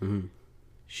spice.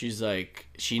 She's like,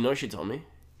 she told me.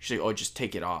 She's like, oh, just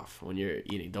take it off when you're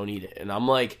eating. Don't eat it. And I'm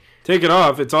like, take it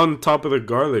off. It's on top of the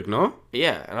garlic, no?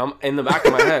 Yeah. And I'm in the back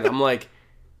of my head, I'm like,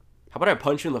 how about I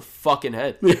punch you in the fucking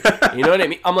head? You know what I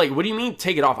mean? I'm like, what do you mean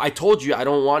take it off? I told you I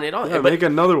don't want it on. Yeah, but make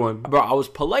another one. Bro, I was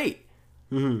polite.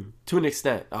 To an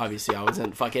extent. Obviously, I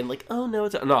wasn't fucking like, oh, no.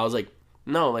 No, I was like,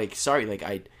 no, like, sorry. Like,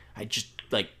 I just,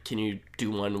 like, can you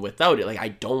do one without it? Like, I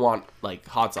don't want, like,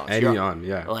 hot sauce.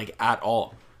 Like, at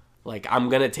all. Like, I'm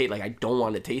going to taste, like, I don't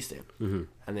want to taste it. And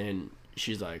then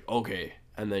she's like, okay.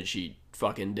 And then she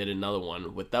fucking did another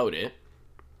one without it.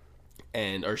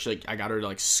 Or she, like, I got her to,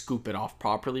 like, scoop it off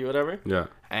properly or whatever. Yeah.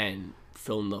 And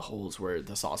fill in the holes where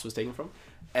the sauce was taken from.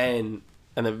 And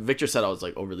then Victor said I was,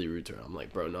 like, overly rude to her. I'm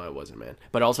like, bro, no, I wasn't, man.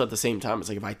 But also at the same time, it's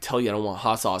like, if I tell you I don't want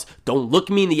hot sauce, don't look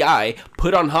me in the eye,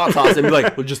 put on hot sauce, and be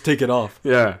like, well, just take it off.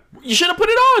 Yeah. You should have put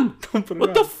it on. Don't put it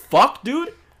on. The fuck,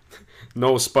 dude?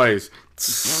 No spice.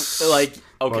 Like,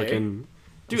 okay. Fucking...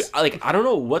 Dude, like, I don't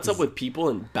know what's up with people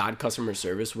in bad customer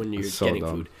service when you're getting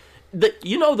dumb. food.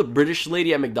 You know the British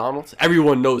lady at McDonald's?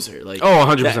 Everyone knows her. Like,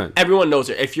 100%. Everyone knows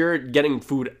her. If you're getting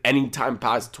food anytime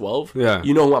past 12, yeah,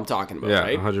 you know who I'm talking about,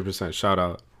 right? 100%. Shout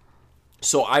out.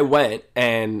 So I went,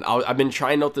 and I've been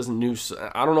trying out this new,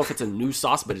 I don't know if it's a new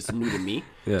sauce, but it's new to me.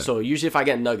 Yeah. So usually if I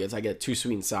get nuggets, I get 2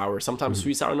 sweet and sour, sometimes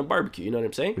sweet sour in a barbecue, you know what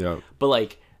I'm saying? Yeah. But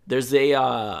like, there's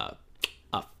a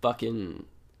fucking,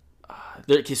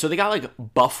 so they got like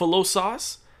buffalo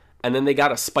sauce, and then they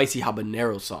got a spicy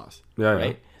habanero sauce. Yeah, right.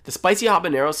 yeah. The spicy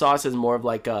habanero sauce is more of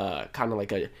like a kind of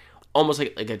like a almost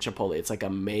like a chipotle. It's like a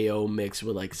mayo mixed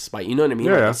with like spice. You know what I mean?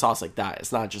 Yeah, like yeah. a sauce like that.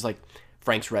 It's not just like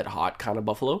Frank's Red Hot kind of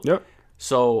buffalo. Yep.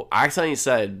 So I accidentally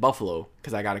said buffalo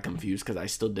because I got it confused because I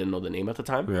still didn't know the name at the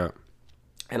time. Yeah.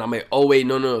 And I'm like, oh wait,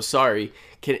 no, sorry.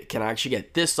 Can I actually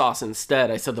get this sauce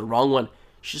instead? I said the wrong one.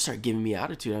 She just started giving me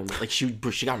attitude. I'm like, she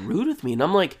got rude with me, and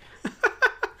I'm like,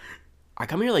 I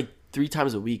come here like 3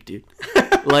 times a week, dude.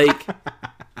 Like,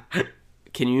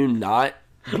 can you not?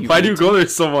 Why do you go there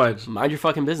so much? Mind your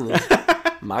fucking business.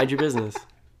 Mind your business.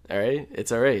 All right,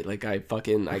 it's all right. Like I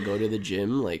go to the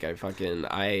gym. Like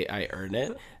I earn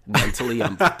it. Mentally,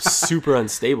 I'm super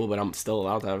unstable, but I'm still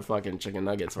allowed to have fucking chicken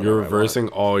nuggets. You're reversing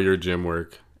all your gym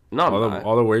work. No,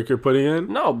 all the work you're putting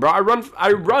in. No, bro, I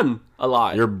run a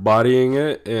lot. You're bodying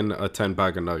it in a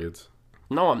 10-pack of nuggets.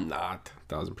 No, I'm not.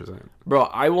 1000%. Bro,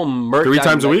 I will murk 3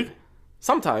 times a week.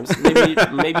 Sometimes,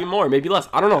 maybe more, maybe less.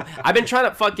 I don't know. I've been trying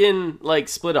to fucking like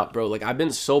split up, bro. Like I've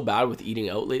been so bad with eating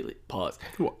out lately. Pause.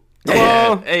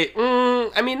 Well, hey,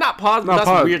 I mean, not pause, but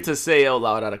that's weird to say out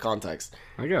loud out of context.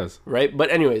 I guess. Right?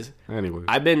 But anyways,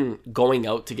 I've been going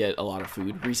out to get a lot of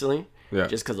food recently. Yeah.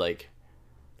 Just because, like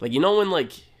you know when,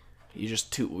 like,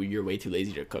 you're way too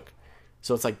lazy to cook.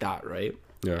 So it's like that, right?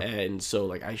 Yeah. And so,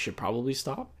 like, I should probably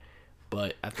stop.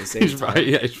 But at the same time...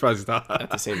 you should probably stop.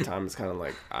 At the same time, it's kind of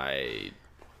like, I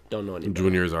don't know any better.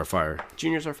 Juniors are fire.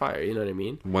 Juniors are fire, you know what I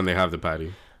mean? When they have the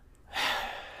patty.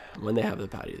 When they have the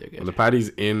patty, they're good. When the patty's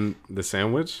in the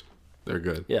sandwich, they're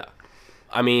good. Yeah.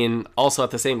 I mean, also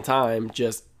at the same time,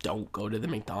 just don't go to the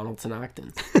McDonald's in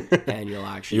Acton. And you'll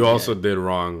actually... You also did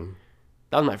wrong.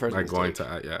 That was my first like mistake. going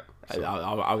to... Yeah. So.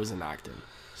 I was in Acton.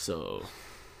 So...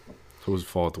 Whose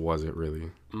fault was it, really?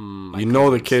 You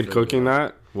know the kid cooking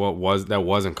that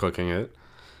wasn't cooking it,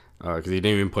 because he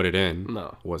didn't even put it in.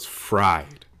 No. Was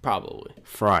fried. Probably.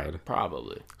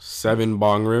 Probably. 7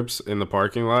 bong rips in the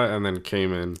parking lot, and then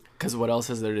came in. Because what else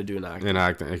is there to do in Acton? In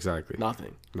Acton, exactly.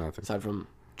 Nothing. Nothing. Aside from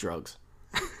drugs.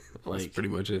 That's pretty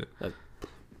much it. That,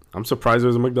 I'm surprised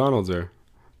there's a McDonald's there.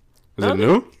 Is it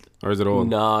new? Or is it old?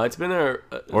 No, it's been there.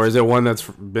 Or is it one that's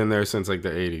been there since like the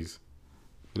 80s?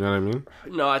 You know what I mean?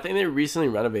 No, I think they recently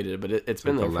renovated it, but it's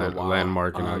been there for a while.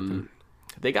 Landmark in Acton.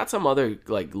 They got some other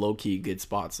like low key good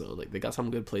spots though. Like they got some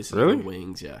good places really? for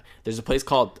wings. Yeah, there's a place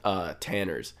called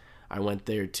Tanner's. I went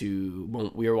there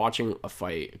when we were watching a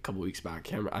fight a couple weeks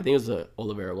back. I think it was the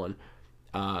Oliveira one.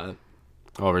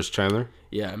 Rich Chandler?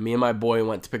 Yeah, me and my boy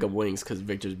went to pick up wings because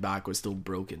Victor's back was still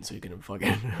broken, so he couldn't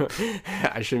fucking...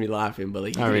 I shouldn't be laughing, but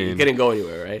like he couldn't go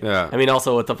anywhere, right? Yeah. I mean,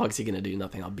 also, what the fuck's he gonna do?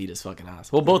 Nothing. I'll beat his fucking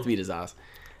ass. We'll both beat his ass.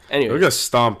 Anyway. He'll get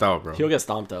stomped out, bro. He'll get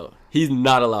stomped out. He's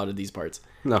not allowed at these parts.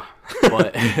 No.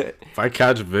 But... if I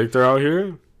catch Victor out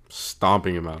here,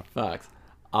 stomping him out. Facts.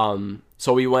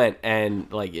 So we went,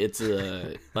 and like it's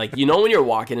like, you know when you're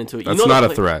walking into it... That's not a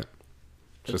threat.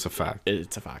 Just a fact.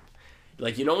 It's a fact.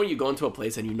 Like, you know when you go into a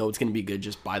place and you know it's going to be good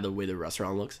just by the way the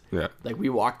restaurant looks? Yeah. Like, we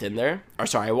walked in there.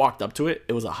 I walked up to it.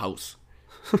 It was a house.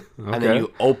 Okay. And then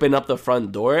you open up the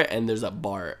front door and there's a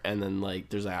bar. And then, like,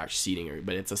 there's actually seating area.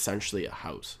 But it's essentially a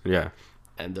house. Yeah.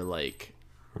 And they're, like,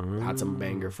 had some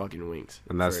banger fucking wings.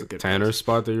 And that's the Tanner's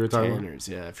spot that you were talking about? Tanner's,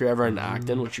 yeah. If you're ever in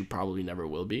Acton, which you probably never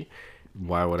will be.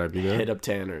 Why would I be there? Hit up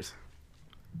Tanner's.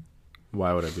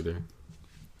 Why would I be there?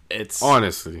 It's...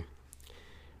 Honestly.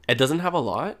 It doesn't have a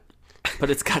lot.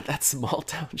 But it's got that small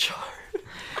town charm.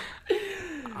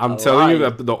 I'm telling you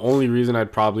that the only reason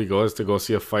I'd probably go is to go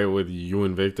see a fight with you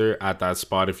and Victor at that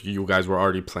spot if you guys were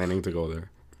already planning to go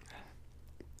there.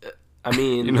 I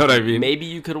mean, you know what I mean? Maybe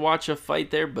you could watch a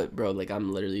fight there, but bro, like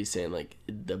I'm literally saying, like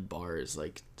the bar is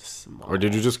like small. Or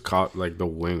did you just caught like the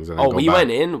wings? And we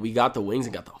went in, we got the wings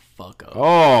and got the fuck up.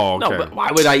 Oh, okay. No, but why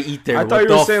would I eat there? I thought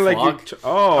you were saying like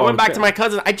I went back to my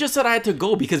cousin. I just said I had to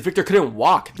go because Victor couldn't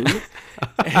walk, dude.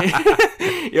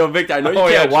 Yo, Victor, I know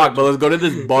you can't walk, but let's go to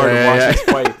this bar to watch this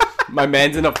fight. My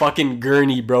man's in a fucking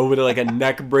gurney, bro, with like a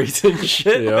neck brace and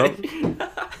shit.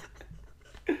 Yep.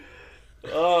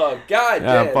 Oh, god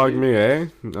yeah, damn. Fuck me, eh?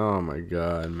 Oh, my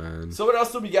God, man. So what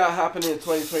else do we got happening in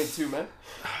 2022, man?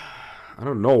 I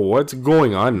don't know what's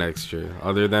going on next year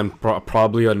other than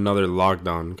probably another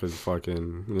lockdown because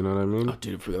fucking, you know what I mean? Oh,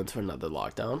 dude, if we go into another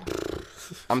lockdown,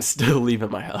 I'm still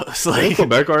leaving my house. Like, didn't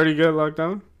Quebec already get locked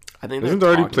down? I think isn't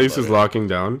there already places locking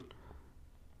down?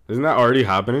 Isn't that already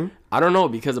happening? I don't know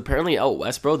because apparently out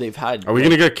west, bro, they've had... Are we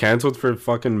going to get canceled for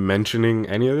fucking mentioning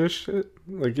any of this shit?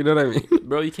 Like, you know what I mean?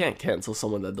 Bro, you can't cancel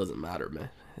someone that doesn't matter, man.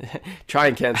 Try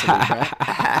and cancel me, bro.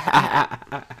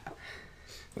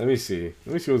 Let me see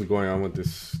what's going on with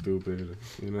this stupid,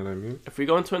 you know what I mean? If we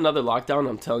go into another lockdown,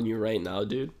 I'm telling you right now,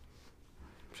 dude, I'm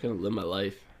just going to live my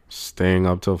life. Staying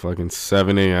up till fucking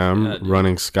 7 a.m. Yeah, dude.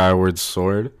 running Skyward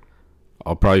Sword.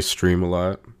 I'll probably stream a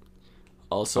lot.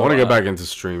 Also, I want to get back into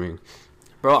streaming.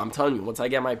 bro, I'm telling you, once I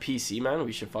get my PC, man,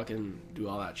 we should fucking do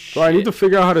all that shit. Bro, I need to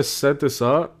figure out how to set this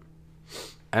up.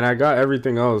 And I got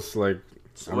everything else. Like,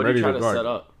 So I'm what are you ready trying to to set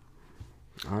go. up?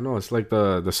 I don't know. It's like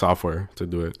the software to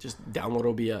do it. Just download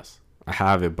OBS. I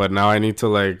have it, but now I need to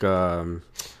like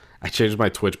I changed my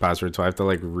Twitch password, so I have to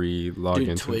like re-log Dude,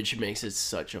 into Twitch makes it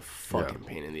such a fucking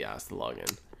pain in the ass to log in.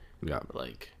 Yeah.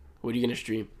 Like, what are you gonna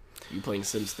stream? You playing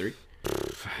Sims 3?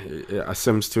 Yeah,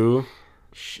 Sims 2.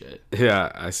 Shit.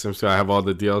 Yeah, I Sims 2. I have all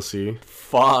the DLC.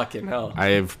 Fucking hell.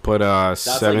 I've put That's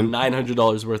seven. like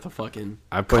 $900 worth of fucking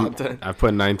content. I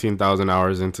put 19,000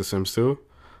 hours into Sims 2.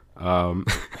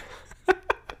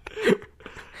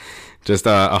 Just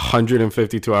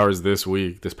 152 hours this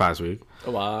past week.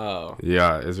 Wow.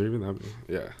 Yeah, is there even that many?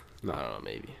 Yeah. No. I don't know,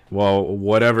 maybe. Well,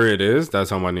 whatever it is,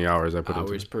 that's how many hours I put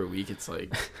into Hours it. per week, it's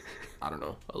like, I don't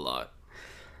know, a lot.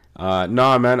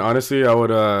 Nah, man, honestly, I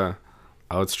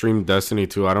would stream Destiny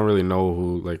 2. I don't really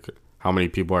know how many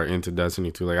people are into Destiny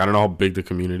 2. Like, I don't know how big the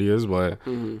community is, but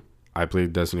I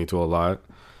played Destiny 2 a lot.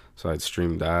 So I'd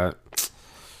stream that.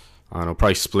 I don't know,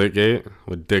 probably Splitgate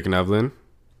with Dick and Evelyn.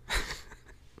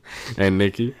 And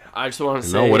Nikki. I just want to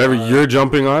say, whatever you're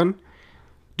jumping on.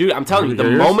 dude, I'm telling you, the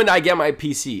yours? moment I get my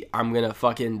PC, I'm gonna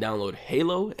fucking download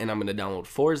Halo and I'm gonna download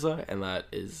Forza, and that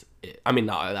is it. I mean,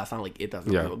 no, that's not like it. That's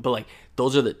not but like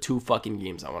those are the two fucking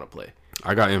games I want to play.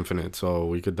 I got Infinite, so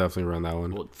we could definitely run that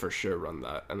one. We'll for sure run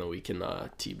that, and then we can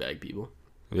teabag people.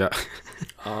 Yeah.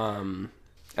 And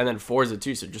then Forza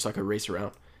too, so just like a race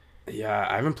around. Yeah,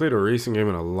 I haven't played a racing game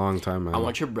in a long time, man. I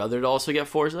want your brother to also get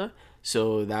Forza,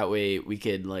 so that way we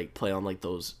could like play on like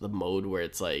the mode where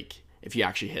it's like if you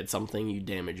actually hit something, you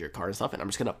damage your car and stuff, and I'm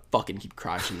just gonna fucking keep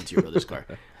crashing into your brother's car.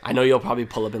 I know you'll probably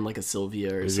pull up in like a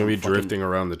Sylvia or He's something. gonna be drifting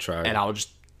around the track. And I'll just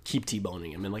keep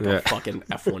T-boning him in like a fucking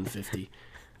F-150.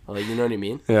 Like, you know what I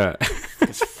mean? Yeah.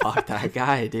 Because fuck that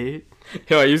guy, dude.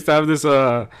 Yo, I used to have this,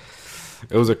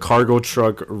 it was a cargo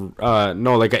truck,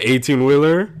 no, like an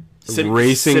 18-wheeler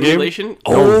racing simulation? game.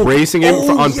 No, racing game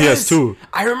on yes! PS2.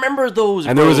 I remember those,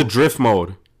 And bro. there was a drift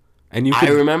mode. And you could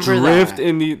remember drift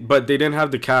that. but they didn't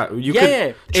have the cat. You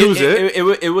could choose it.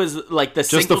 It was like the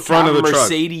Just single the front of the truck.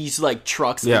 Mercedes like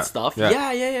trucks and stuff.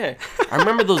 Yeah. I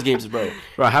remember those games, bro.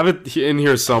 Bro, I have it in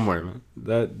here somewhere, man.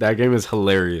 That game is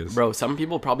hilarious. Bro, some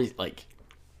people probably like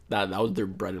that was their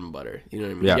bread and butter. You know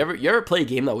what I mean? Yeah. You ever play a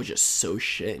game that was just so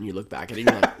shit and you look back at it and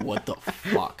you're like, what the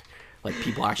fuck? Like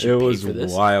people actually paid for this? It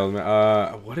was wild,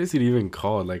 man. What is it even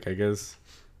called? Like, I guess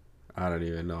I don't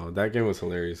even know. That game was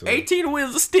hilarious. 18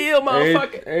 Wheels of Steel,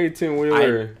 motherfucker.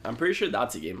 18-wheeler. I'm pretty sure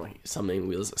that's a game like something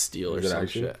Wheels of Steel or Is it some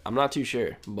actually? shit. I'm not too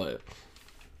sure, but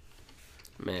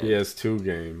man. PS2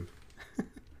 game.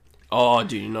 Oh,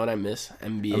 dude, you know what I miss?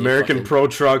 NBA. American fucking- Pro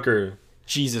Trucker.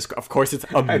 Jesus, of course it's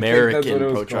that's what American it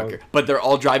was Pro Trucker, called. but they're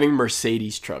all driving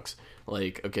Mercedes trucks.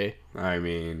 Like, okay, I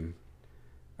mean,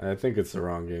 I think it's the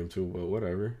wrong game too, but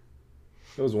whatever.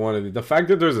 It was one of the fact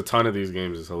that there's a ton of these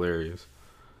games is hilarious.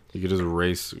 You could just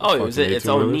race. oh, it was fucking its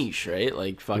own 18-wheelers. niche, right?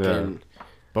 Like fucking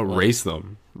But race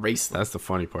them. race. Them. That's the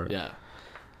funny part. Yeah,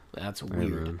 that's Hey,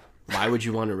 weird. man. Why would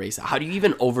you want to race? How do you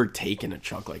even overtake in a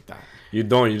truck like that? You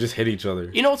don't. You just hit each other.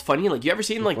 You know what's funny? Like, you ever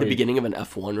seen like the Wait. beginning of an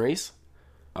F1 race?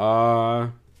 Uh,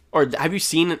 Or have you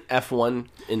seen an F1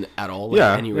 at all? Like,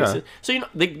 Yeah, any yeah. races? So you know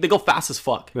they go fast as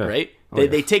fuck, Yeah. right? Oh, They yeah.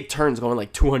 they take turns going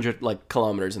like 200 like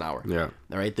kilometers an hour. yeah.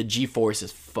 All right, the G-force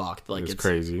is fucked. Like It's it's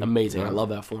crazy. amazing. Yeah. I love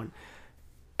F1.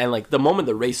 And like the moment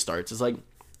the race starts, it's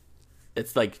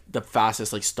like the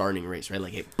fastest like starting race, right?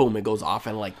 Like, hey, boom, it goes off,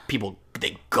 and like people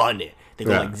they gun it. They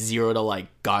go Yeah. like 0 to like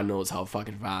God knows how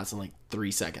fucking fast in like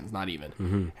 3 seconds, not even.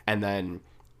 Mm-hmm. And then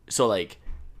so like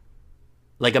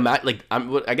I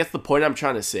guess the point I'm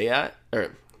trying to say at,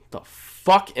 or the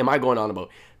fuck am I going on about?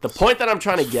 The point that I'm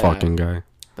trying to get Fucking at. guy.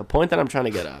 The point that I'm trying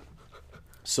to get at.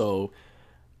 So,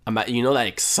 you know that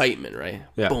excitement, right?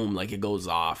 Yeah. Boom, like it goes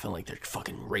off and like they're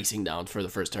fucking racing down for the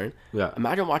first turn. Yeah.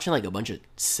 Imagine watching like a bunch of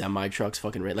semi trucks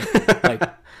fucking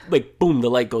like boom, the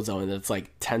light goes on and it's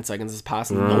like 10 seconds has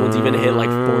passed and no one's even hit like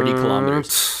 40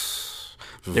 kilometers.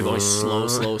 They're going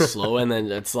slow, and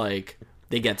then it's like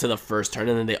they get to the first turn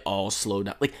and then they all slow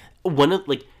down. Like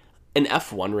an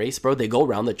F1 race, bro, they go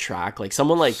around the track like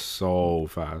someone like So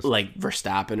fast. like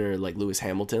Verstappen or like Lewis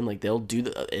Hamilton, like they'll do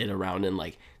it around in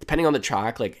like depending on the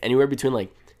track, like anywhere between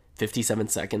like 57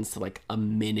 seconds to like a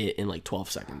minute and like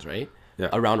 12 seconds, right? Yeah.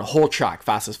 Around a whole track,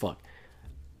 fast as fuck.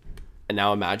 And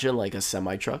now imagine like a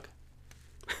semi truck.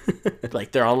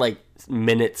 Like they're on like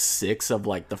minute 6 of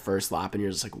like the first lap, and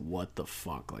you're just like, what the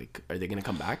fuck? Like, are they gonna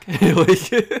come back?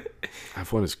 Like,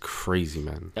 F1 is crazy,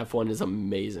 man. F1 is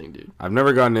amazing, dude. I've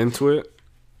never gotten into it.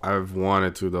 I've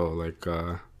wanted to though. Like,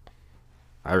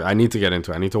 I need to get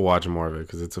into it. I need to watch more of it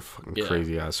because it's a fucking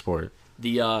crazy ass sport.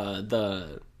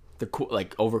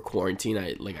 Like over quarantine,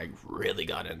 I really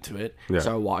got into it. Yeah.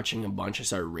 Started watching a bunch. I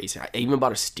started racing. I even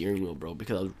bought a steering wheel, bro,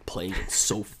 because I was playing it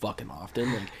so fucking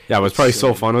often. Like, yeah, it was probably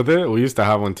so fun with it. We used to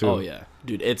have one too. Oh yeah,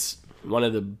 dude, it's one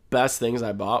of the best things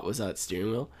I bought was that steering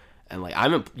wheel, and like I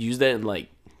haven't used it in like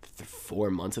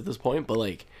 4 months at this point, but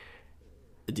like,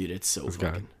 dude, it's so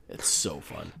fun. It's so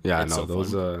fun. Yeah, it's I know so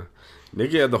those. fun.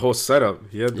 Nicky had the whole setup.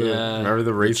 He had the remember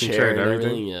the racing chair and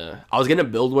everything. Yeah, I was gonna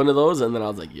build one of those, and then I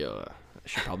was like, yo, I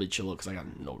should probably chill because I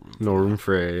got no room. No room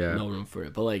for it. Yeah. No room for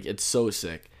it. But like, it's so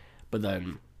sick. But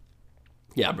then,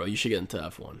 yeah, bro, you should get into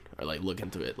F1 or like look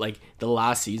into it. Like the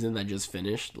last season that just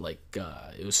finished, like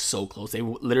it was so close. They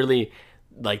literally,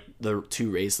 like the 2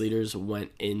 race leaders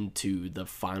went into the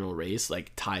final race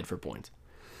like tied for points.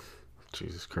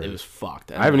 Jesus Christ. It was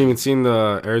fucked. I haven't even seen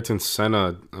the Ayrton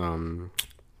Senna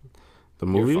the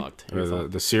movie You're or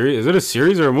the series. Is it a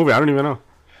series or a movie? I don't even know.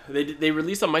 They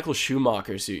released a Michael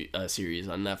Schumacher series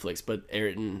on Netflix, but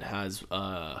Ayrton has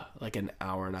like an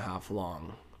hour and a half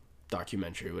long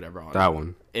documentary or whatever on that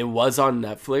one. It was on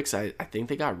Netflix. I think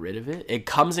they got rid of it. It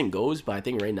comes and goes, but I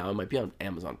think right now it might be on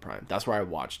Amazon Prime. That's where I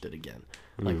watched it again.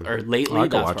 Like or lately,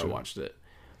 that's where I watched it.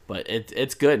 But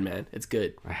it's good, man. It's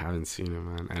good. I haven't seen it,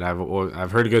 man, and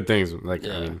I've heard good things. Like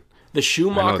I mean, the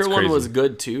Schumacher one was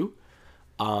good too.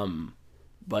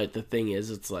 But the thing is,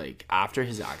 it's like after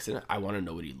his accident, I want to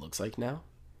know what he looks like now,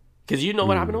 because you know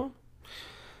what happened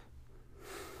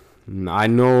to him. I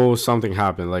know something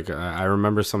happened. Like I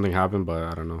remember something happened, but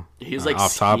I don't know. He was like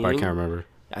off top. I skiing. can't remember.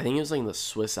 I think it was like in the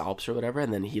Swiss Alps or whatever,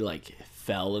 and then he like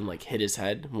fell and like hit his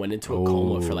head, went into a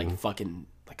coma for like fucking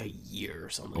like a year or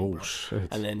something. Oh bro. shit!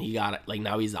 And then he got like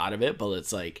now he's out of it, but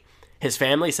it's like his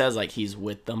family says like he's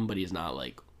with them, but he's not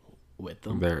like with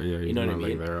them. There, yeah, you know what I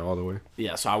mean. Like there all the way.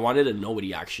 Yeah, so I wanted to know what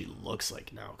he actually looks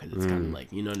like now, because it's kind of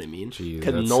like, you know what I mean.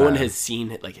 Because no one has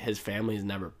seen like his family's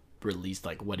never released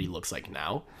like what he looks like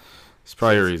now. It's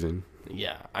probably a reason.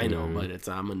 Yeah, I know, but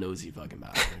I'm a nosy fucking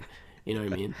bastard. You know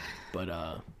what I mean?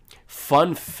 But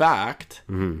fun fact: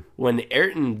 when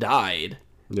Ayrton died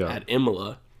at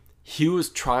Imola, he was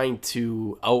trying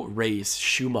to outrace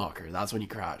Schumacher. That's when he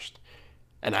crashed.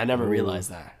 And I never realized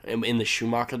that. In the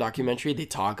Schumacher documentary, they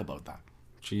talk about that.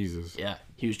 Jesus. Yeah,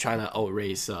 he was trying to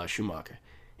outrace Schumacher,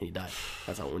 and he died.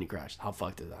 That's how when he crashed. How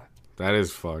fucked is that? That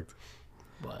is fucked.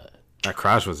 But that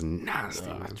crash was nasty,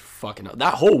 man. Fucking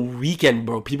that whole weekend,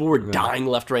 bro. People were dying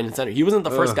left, right, and center. He wasn't the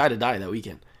first guy to die that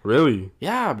weekend. Really?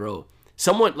 Yeah, bro.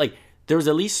 Someone like there was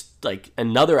at least like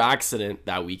another accident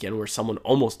that weekend where someone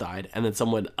almost died, and then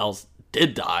someone else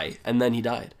did die, and then he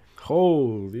died.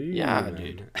 Holy. Yeah, man.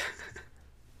 dude.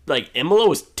 Like Imola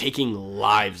was taking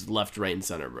lives left, right, and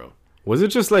center, bro. Was it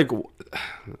just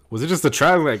the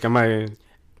track? Like, am I?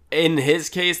 In his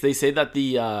case, they say that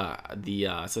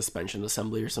the suspension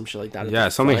assembly or some shit like that. Yeah,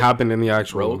 something happened in the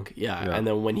actual. Broke. Yeah, and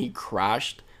then when he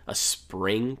crashed, a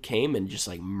spring came and just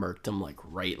like murked him like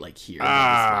right like here.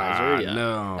 Yeah.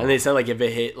 No. And they said like if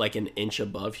it hit like an inch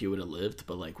above, he would have lived,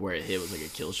 but like where it hit was like a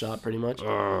kill shot, pretty much.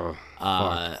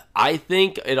 I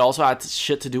think it also had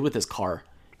shit to do with his car.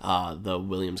 The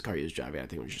Williams car he was driving, I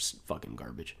think, was just fucking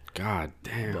garbage. God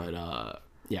damn. But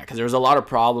yeah, because there was a lot of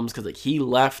problems because like he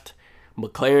left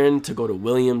McLaren to go to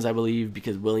Williams, I believe,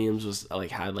 because Williams was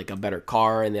like had like a better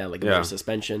car and they had like a better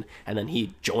suspension, and then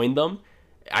he joined them.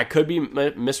 I could be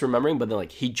misremembering, but then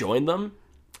like he joined them,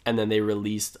 and then they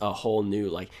released a whole new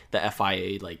like the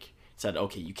FIA like said,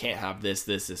 okay, you can't have this,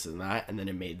 and that, and then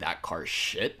it made that car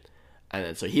shit. And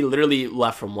then so he literally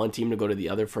left from one team to go to the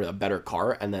other for a better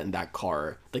car, and then that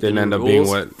car like didn't end up being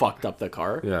what fucked up the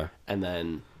car. Yeah, and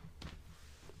then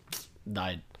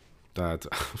died.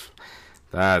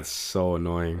 That's so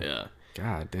annoying. Yeah.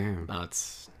 God damn.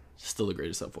 That's still the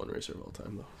greatest F1 racer of all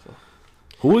time, though. So.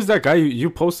 Who was that guy? You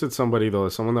posted somebody though,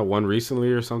 someone that won recently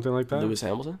or something like that. Lewis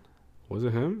Hamilton. Was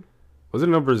it him? Was it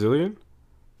no Brazilian?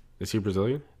 Is he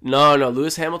Brazilian? No.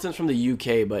 Lewis Hamilton's from the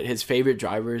UK, but his favorite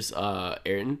driver's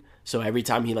Ayrton. So every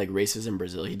time he like races in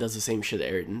Brazil, he does the same shit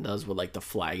Ayrton does with like the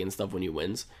flag and stuff when he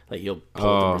wins. Like he'll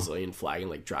pull the Brazilian flag and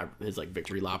like drive his like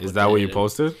victory lap. Is that what you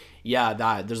posted? Yeah,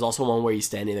 that. There's also one where he's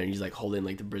standing there and he's like holding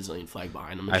like the Brazilian flag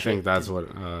behind him. And I think that's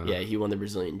what. Yeah, he won the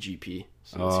Brazilian GP.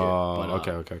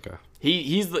 Okay.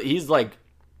 He's like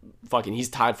fucking. He's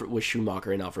tied with Schumacher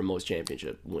right now for most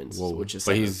championship wins, which is.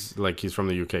 But he's from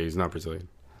the UK. He's not Brazilian.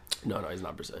 No, he's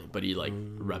not Brazilian, but he like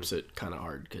reps it kind of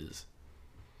hard because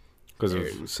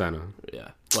of Senna. Yeah,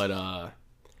 but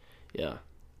yeah.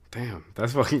 Damn,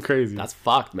 that's fucking crazy. That's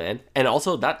fucked, man. And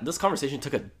also, this conversation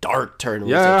took a dark turn.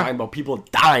 We Yeah. started talking about people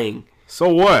dying. So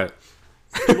what?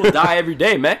 People die every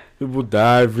day, man. People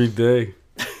die every day.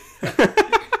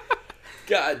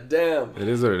 God damn. It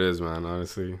is what it is, man,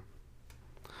 honestly.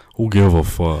 Who give a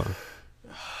fuck?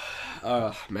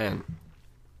 Man.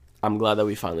 I'm glad that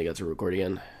we finally got to record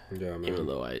again. Yeah, man. Even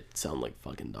though I sound like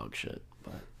fucking dog shit.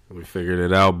 But We figured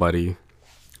it out, buddy.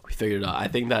 we figured it out. I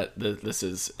think that this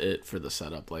is it for the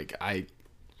setup. Like,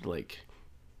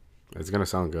 It's gonna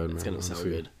sound good, man. it's going to sound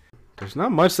good. There's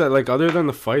not much that, like, other than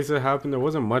the fights that happened, there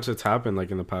wasn't much that's happened, like,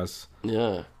 in the past,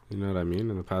 Yeah. you know what I mean?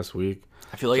 In the past week.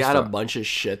 I feel like Just I had a bunch of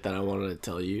shit that I wanted to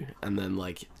tell you, and then,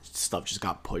 like, stuff just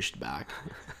got pushed back.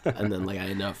 And then, like, I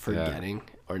ended up forgetting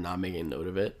or not making note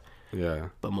of it. Yeah.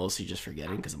 But mostly just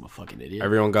forgetting because I'm a fucking idiot.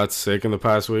 Everyone got sick in the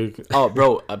past week. Oh,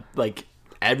 bro, like,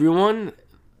 everyone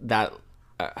that,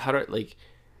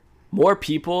 more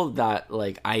people that,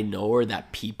 like, I know or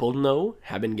that people know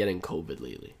have been getting COVID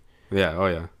lately. Yeah, oh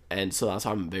yeah. And so that's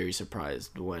why I'm very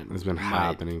surprised when It's been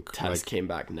happening. test came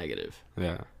back negative.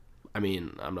 Yeah. I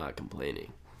mean, I'm not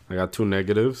complaining. I got 2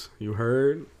 negatives. You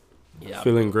heard? Yeah.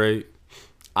 Feeling great.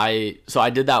 So I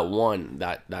did that one,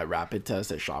 that rapid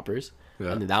test at Shoppers.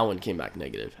 Yeah. And then that one came back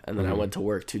negative. And then I went to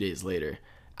work 2 days later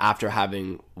after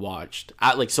having watched,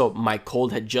 so my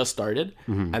cold had just started.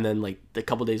 And then, like, the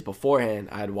couple days beforehand,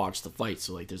 I had watched the fight.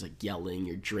 So, like, there's, like, yelling,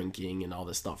 you're drinking and all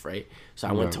this stuff, right? So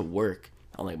I went to work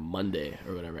on, like, Monday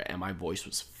or whatever, and my voice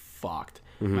was fucked.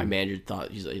 My manager thought,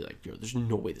 he's like, yo, there's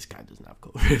no way this guy doesn't have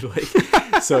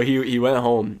COVID. Like, so he went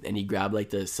home and he grabbed,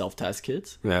 like, the self-test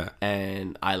kits. Yeah.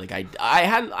 And I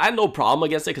had no problem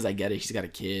against it because I get it. She's got a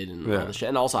kid and all this shit.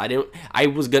 And also, I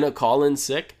was gonna call in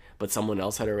sick, but someone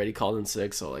else had already called in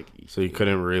sick. So, like, So you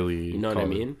couldn't really. you know what I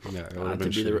mean? Yeah, it I would have had,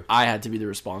 been to be shitty. I had to be the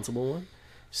responsible one.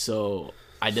 So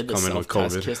I did the Coming with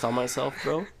self-test COVID. kiss on myself,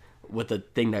 bro. With the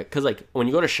thing that, because, like, when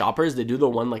you go to Shoppers, they do the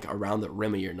one, like, around the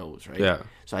rim of your nose, right? Yeah.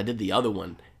 So I did the other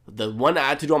one. The one I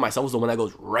had to do on myself was the one that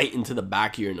goes right into the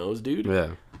back of your nose, dude.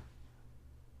 Yeah.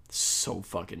 So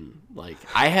fucking, like,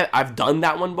 I've done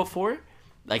that one before,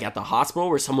 like, at the hospital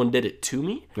where someone did it to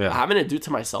me. Yeah. Having it do it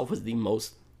to myself was the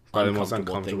most Probably the most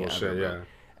uncomfortable thing uncomfortable ever, shit, bro. yeah.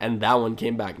 And that one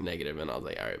came back negative, and I was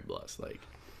like, all right, bless. Like,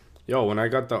 Yo, when I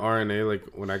got the RNA, like,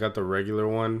 when I got the regular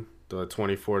one, the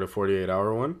 24 to 48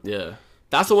 hour one. yeah.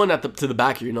 That's the one to the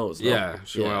back of your nose, no? Yeah,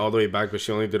 she went all the way back, but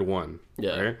she only did one.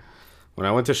 Yeah. Right? When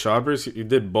I went to Shoppers, you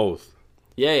did both.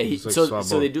 Yeah, It's like so swap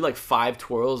they both. do, like, 5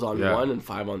 twirls on Yeah. one and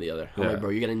 5 on the other. I'm Yeah. like,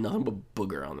 bro, you're getting nothing but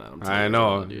booger on that. I'm telling I you know.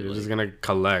 right now, dude. You're Like, just going to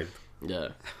collect. yeah.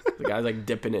 The guy's, like,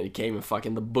 dipping it. It came and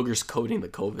fucking the booger's coating the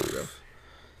COVID, bro.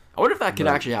 I wonder if that could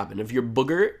actually happen. If your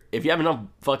booger, if you have enough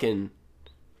fucking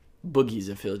boogies,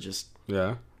 if it'll just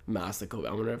Yeah. mask the COVID.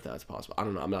 I wonder if that's possible. I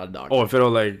don't know. I'm not a doctor. Oh, if it'll,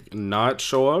 like, not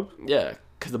show up? Yeah,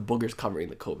 because the booger's covering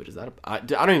the COVID. Is that I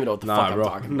don't even know what the fuck Nah, I'm bro.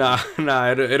 talking about.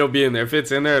 Nah, it'll be in there. If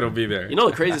it's in there, it'll be there. You know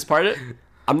the craziest part of it?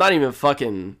 I'm not even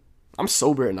fucking... I'm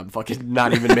sober and I'm fucking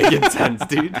not even making sense,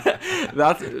 dude.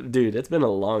 Dude, it's been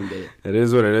a long day. It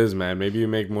is what it is, man. Maybe you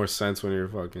make more sense when you're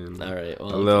fucking All right,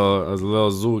 well, a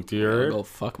little zooked, you I'll heard? go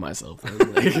fuck myself.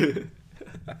 Then.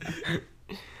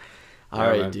 All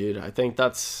right, man. dude. I think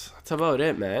that's about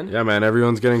it, man. Yeah, man.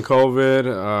 Everyone's getting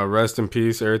COVID. Rest in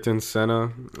peace, Ayrton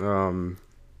Senna.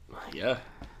 Yeah.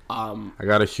 I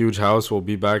got a huge house. We'll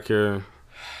be back here.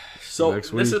 So Next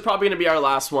this week? is probably gonna be our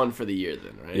last one for the year,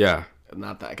 then, right? Yeah.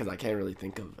 Not that, because I can't really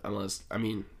think of, unless, I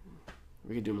mean,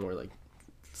 we could do more, like,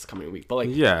 this coming week. But, like,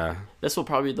 Yeah. this will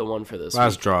probably be the one for this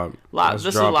Last week. drop. This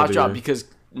is the of last the drop year. because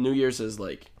New Year's is,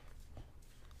 like,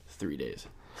 3 days.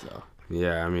 So,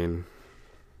 Yeah, I mean,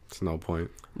 it's no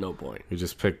point. no point. You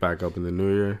just pick back up in the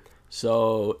new year.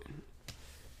 So,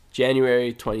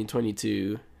 January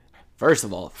 2022. First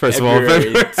of all,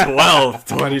 February. 12th,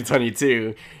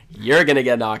 2022, you're going to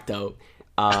get knocked out.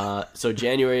 So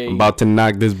January, I'm about to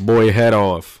knock this boy head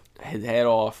off. his head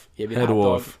off. Head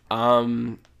off.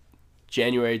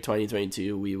 January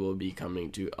 2022, we will be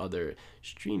coming to other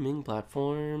streaming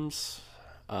platforms.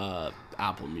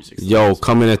 Apple Music. Yo,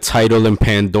 coming to Tidal and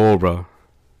Pandora.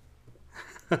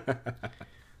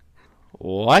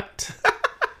 What?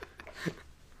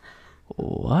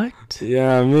 What?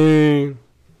 Yeah, I mean.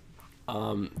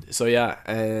 So yeah,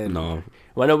 and No.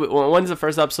 when's the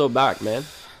first episode back, man?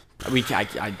 I don't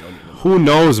even know. Who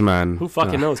knows, man? Who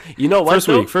fucking knows? You know what?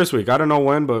 First week. I don't know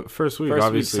when, but first week,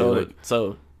 obviously.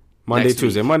 So Monday, next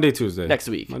Tuesday. week. Monday, Tuesday. Next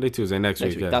week. Monday, Tuesday. Next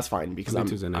week. Yeah. That's fine because Monday,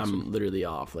 Tuesday, next week. I'm literally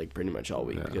off like pretty much all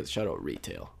week because shout out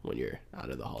retail when you're out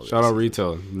of the holidays. Shout out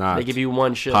retail. Not. They give you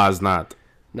one shift. Pause not.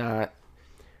 Not.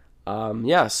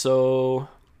 Yeah. So.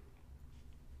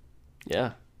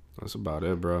 Yeah. That's about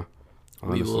it, bro.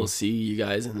 We will see you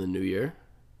guys in the new year.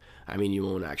 I mean, you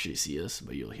won't actually see us,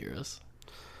 but you'll hear us.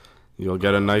 You'll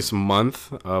get a nice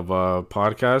month of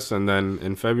podcasts, and then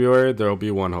in February there will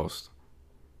be one host.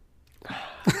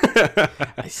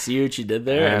 I see what you did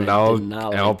there, and I did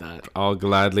not like that. I'll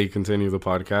gladly continue the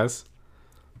podcast.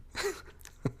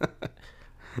 All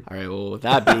right. Well, with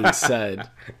that being said,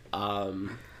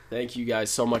 thank you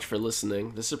guys so much for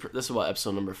listening. This is what,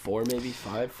 episode number 4, maybe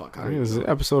 5. Fuck. I think this is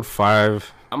episode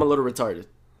 5. I'm a little retarded,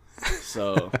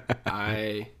 so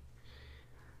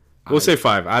We'll say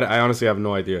 5. I honestly have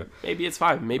no idea. Maybe it's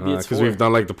 5. Maybe it's 4. Because we've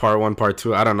done like the part 1, part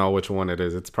 2. I don't know which one it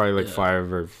is. It's probably like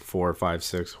 5 or 4, 5,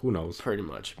 6. Who knows? Pretty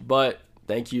much. But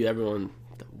thank you, everyone.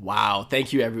 Wow.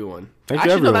 Thank you, everyone. Thank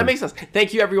you, everyone. No, that makes sense.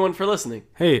 Thank you, everyone, for listening.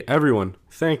 Hey, everyone.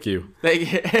 Thank you.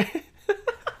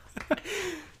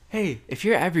 Hey, if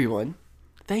you're everyone,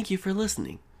 thank you for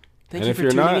listening. Thank you for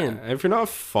tuning in. If you're not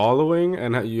following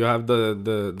and you have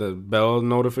the bell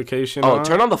notification on,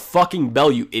 turn on the fucking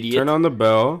bell, you idiot. Turn on the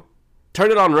bell. Turn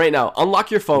it on right now.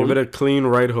 Unlock your phone. Give it a clean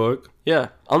right hook. Yeah.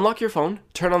 Unlock your phone.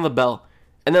 Turn on the bell.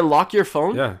 And then lock your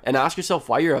phone. Yeah. And ask yourself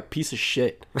why you're a piece of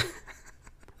shit.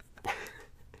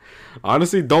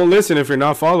 Honestly, don't listen if you're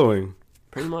not following.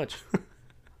 Pretty much.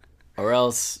 Or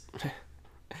else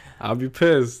I'll be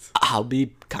pissed. I'll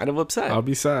be kind of upset. I'll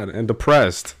be sad and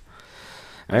depressed.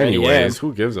 Anyways,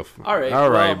 who gives a fuck? All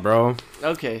right, bro.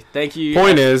 Okay. Thank you.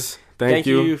 Point is, Thank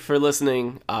you for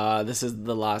listening. This is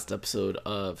the last episode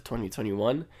of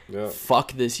 2021. Yeah.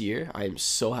 Fuck this year. I am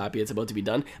so happy it's about to be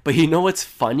done. But you know what's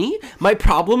funny? My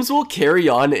problems will carry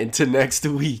on into next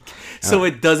week. So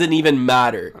it doesn't even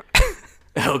matter.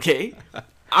 Okay?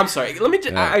 I'm sorry. Let me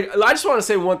just, I just want to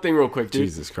say one thing real quick, dude.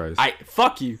 Jesus Christ.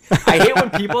 Fuck you. I hate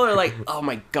when people are like, oh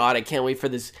my God, I can't wait for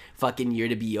this fucking year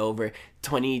to be over.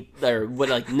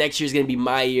 Next year's going to be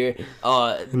my year.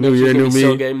 New year, new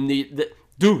me. So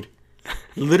dude.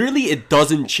 Literally, it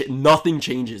doesn't. Nothing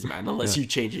changes, man, unless you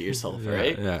change it yourself,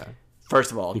 right? Yeah.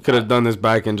 First of all, you could have done this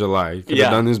back in July. You could have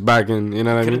done this back in, you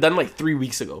know what I mean? Could have done like 3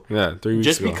 weeks ago. Yeah, 3 weeks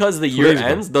Just ago. because the year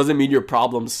ends doesn't mean your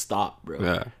problems stop, bro.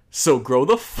 Yeah. So grow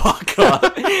the fuck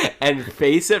up and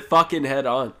face it fucking head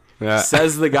on. Yeah.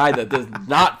 Says the guy that does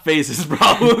not face his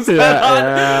problems head on.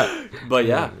 Yeah. But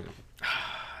yeah.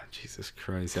 Jesus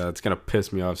Christ, yeah, it's gonna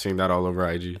piss me off seeing that all over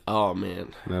IG. Oh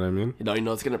man, you know what I mean? You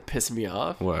know it's gonna piss me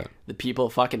off. What? The people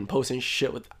fucking posting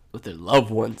shit with their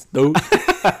loved ones, dude.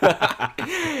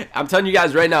 I'm telling you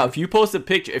guys right now, if you post a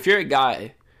picture, if you're a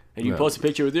guy and you post a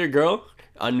picture with your girl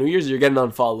on New Year's, you're getting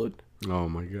unfollowed. Oh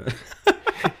my God.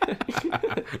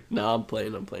 No, I'm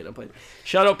playing.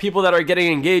 Shout out people that are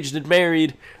getting engaged and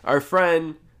married. Our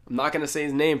friend, I'm not gonna say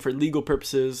his name for legal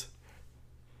purposes.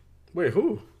 Wait,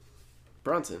 who?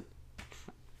 Bronson.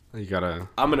 You gotta.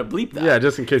 I'm gonna bleep that. Yeah,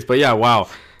 just in case. But yeah, wow.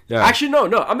 Yeah. Actually, no,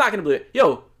 I'm not gonna bleep it.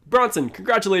 Yo, Bronson,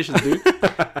 congratulations, dude.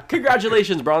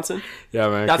 Congratulations, Bronson. Yeah,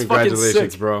 man. That's congratulations, fucking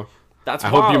sick. Bro. That's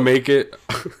I wild. hope you make it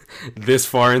this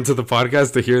far into the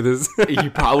podcast to hear this. You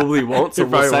probably won't, so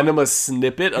we'll send him a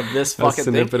snippet of this fucking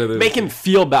thing. Of this. Make him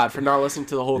feel bad for not listening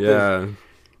to the whole thing. Yeah.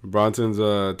 Bronson's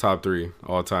top 3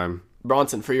 all time.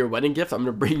 Bronson, for your wedding gift, I'm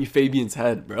gonna bring you Fabian's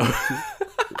head, bro.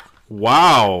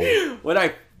 Wow. When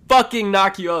I fucking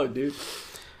knock you out, dude.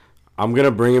 I'm gonna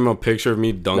bring him a picture of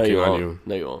me dunking on you.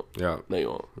 No, you won't. Yeah. No, you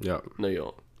won't. Yeah. No, you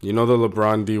won't. You know the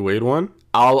LeBron D Wade one?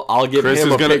 I'll give Chris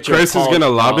him a picture. Chris is gonna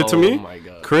lob it to me. Oh my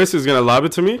God. Chris is gonna lob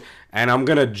it to me, and I'm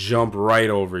gonna jump right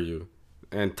over you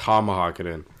and tomahawk it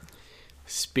in.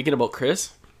 Speaking about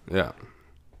Chris, yeah,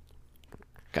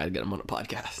 gotta get him on a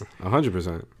podcast.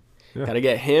 100%. Yeah. Gotta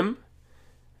get him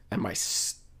and my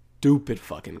stupid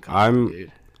fucking cousin,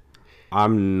 dude.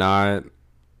 I'm not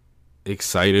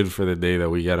excited for the day that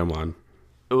we get him on.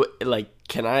 Like,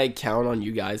 can I count on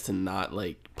you guys to not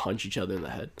like punch each other in the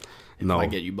head? If I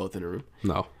get you both in a room?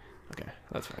 No. Okay,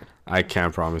 that's fine. I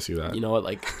can't promise you that. You know what?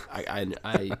 Like, I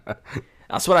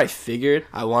that's what I figured.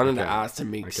 I wanted to ask to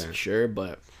make sure,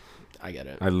 but I get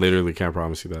it. I literally can't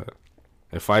promise you that.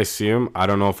 If I see him, I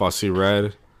don't know if I'll see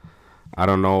red. I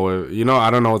don't know.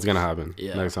 I don't know what's gonna happen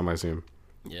next time I see him.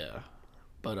 Yeah,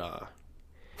 but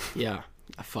yeah,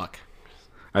 fuck.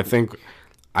 I think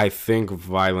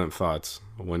violent thoughts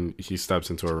when he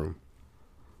steps into a room.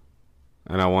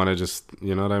 And I want to just,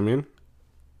 you know what I mean?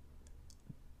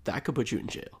 That could put you in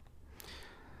jail.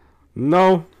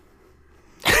 No.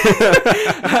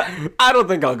 I don't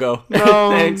think I'll go. No.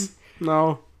 Thanks.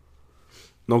 No.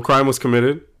 No crime was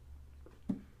committed.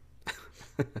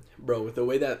 Bro, with the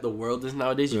way that the world is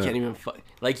nowadays, you can't even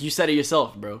like you said it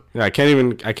yourself, bro. Yeah, I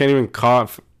can't even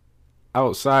cough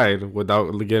outside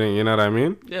without getting, you know what I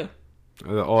mean? Yeah.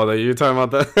 Oh, that you're talking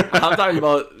about that? I'm talking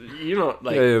about,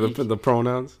 like... Yeah, the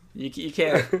pronouns. You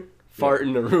can't fart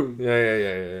in the room.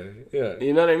 Yeah.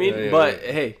 You know what I mean? Yeah, but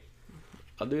hey,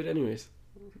 I'll do it anyways.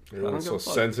 You're so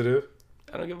sensitive.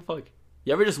 I don't give a fuck.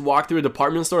 You ever just walk through a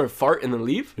department store and fart and then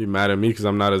leave? Be mad at me because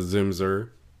I'm not a Zimzer.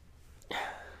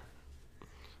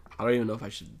 I don't even know if I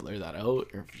should blur that out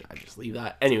or if I just leave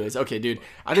that. Anyways, okay, dude.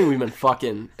 I think we've been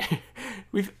fucking...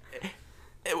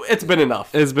 It's been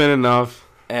enough. It's been enough.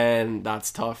 And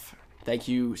that's tough. Thank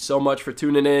you so much for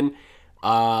tuning in.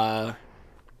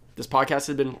 This podcast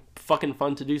has been fucking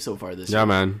fun to do so far this year. Yeah,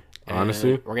 man.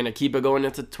 Honestly. And we're going to keep it going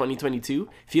into 2022.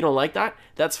 If you don't like that,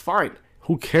 that's fine.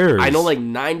 Who cares? I know like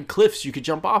 9 cliffs you could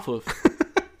jump off of.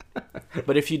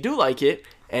 But if you do like it,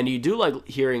 and you do like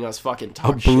hearing us fucking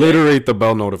talk Obliterate shit, the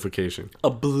bell notification.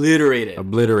 Obliterate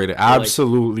it.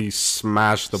 Absolutely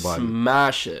smash the button.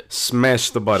 Smash it. Smash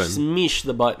the button. Smash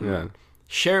the button. Yeah.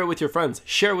 Share it with your friends.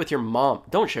 Share it with your mom.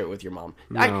 Don't share it with your mom.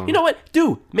 No. You know what?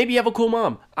 Maybe you have a cool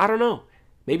mom. I don't know.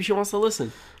 Maybe she wants to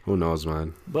listen. Who knows,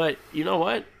 man? But you know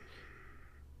what?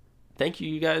 Thank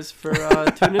you guys for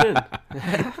tuning in.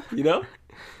 You know?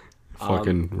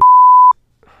 Fucking...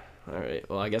 All right.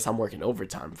 Well, I guess I'm working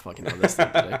overtime fucking on this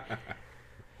thing today.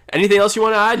 Anything else you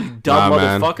want to add, you dumb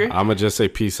motherfucker? I'm going to just say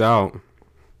peace out.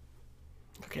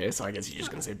 Okay, so I guess you're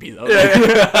just going to say peace out.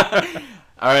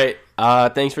 All right.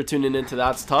 Thanks for tuning in to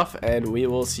That's Tough, and we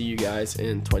will see you guys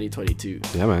in 2022.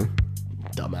 Yeah, man.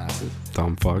 Dumbasses.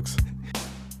 Dumb fucks.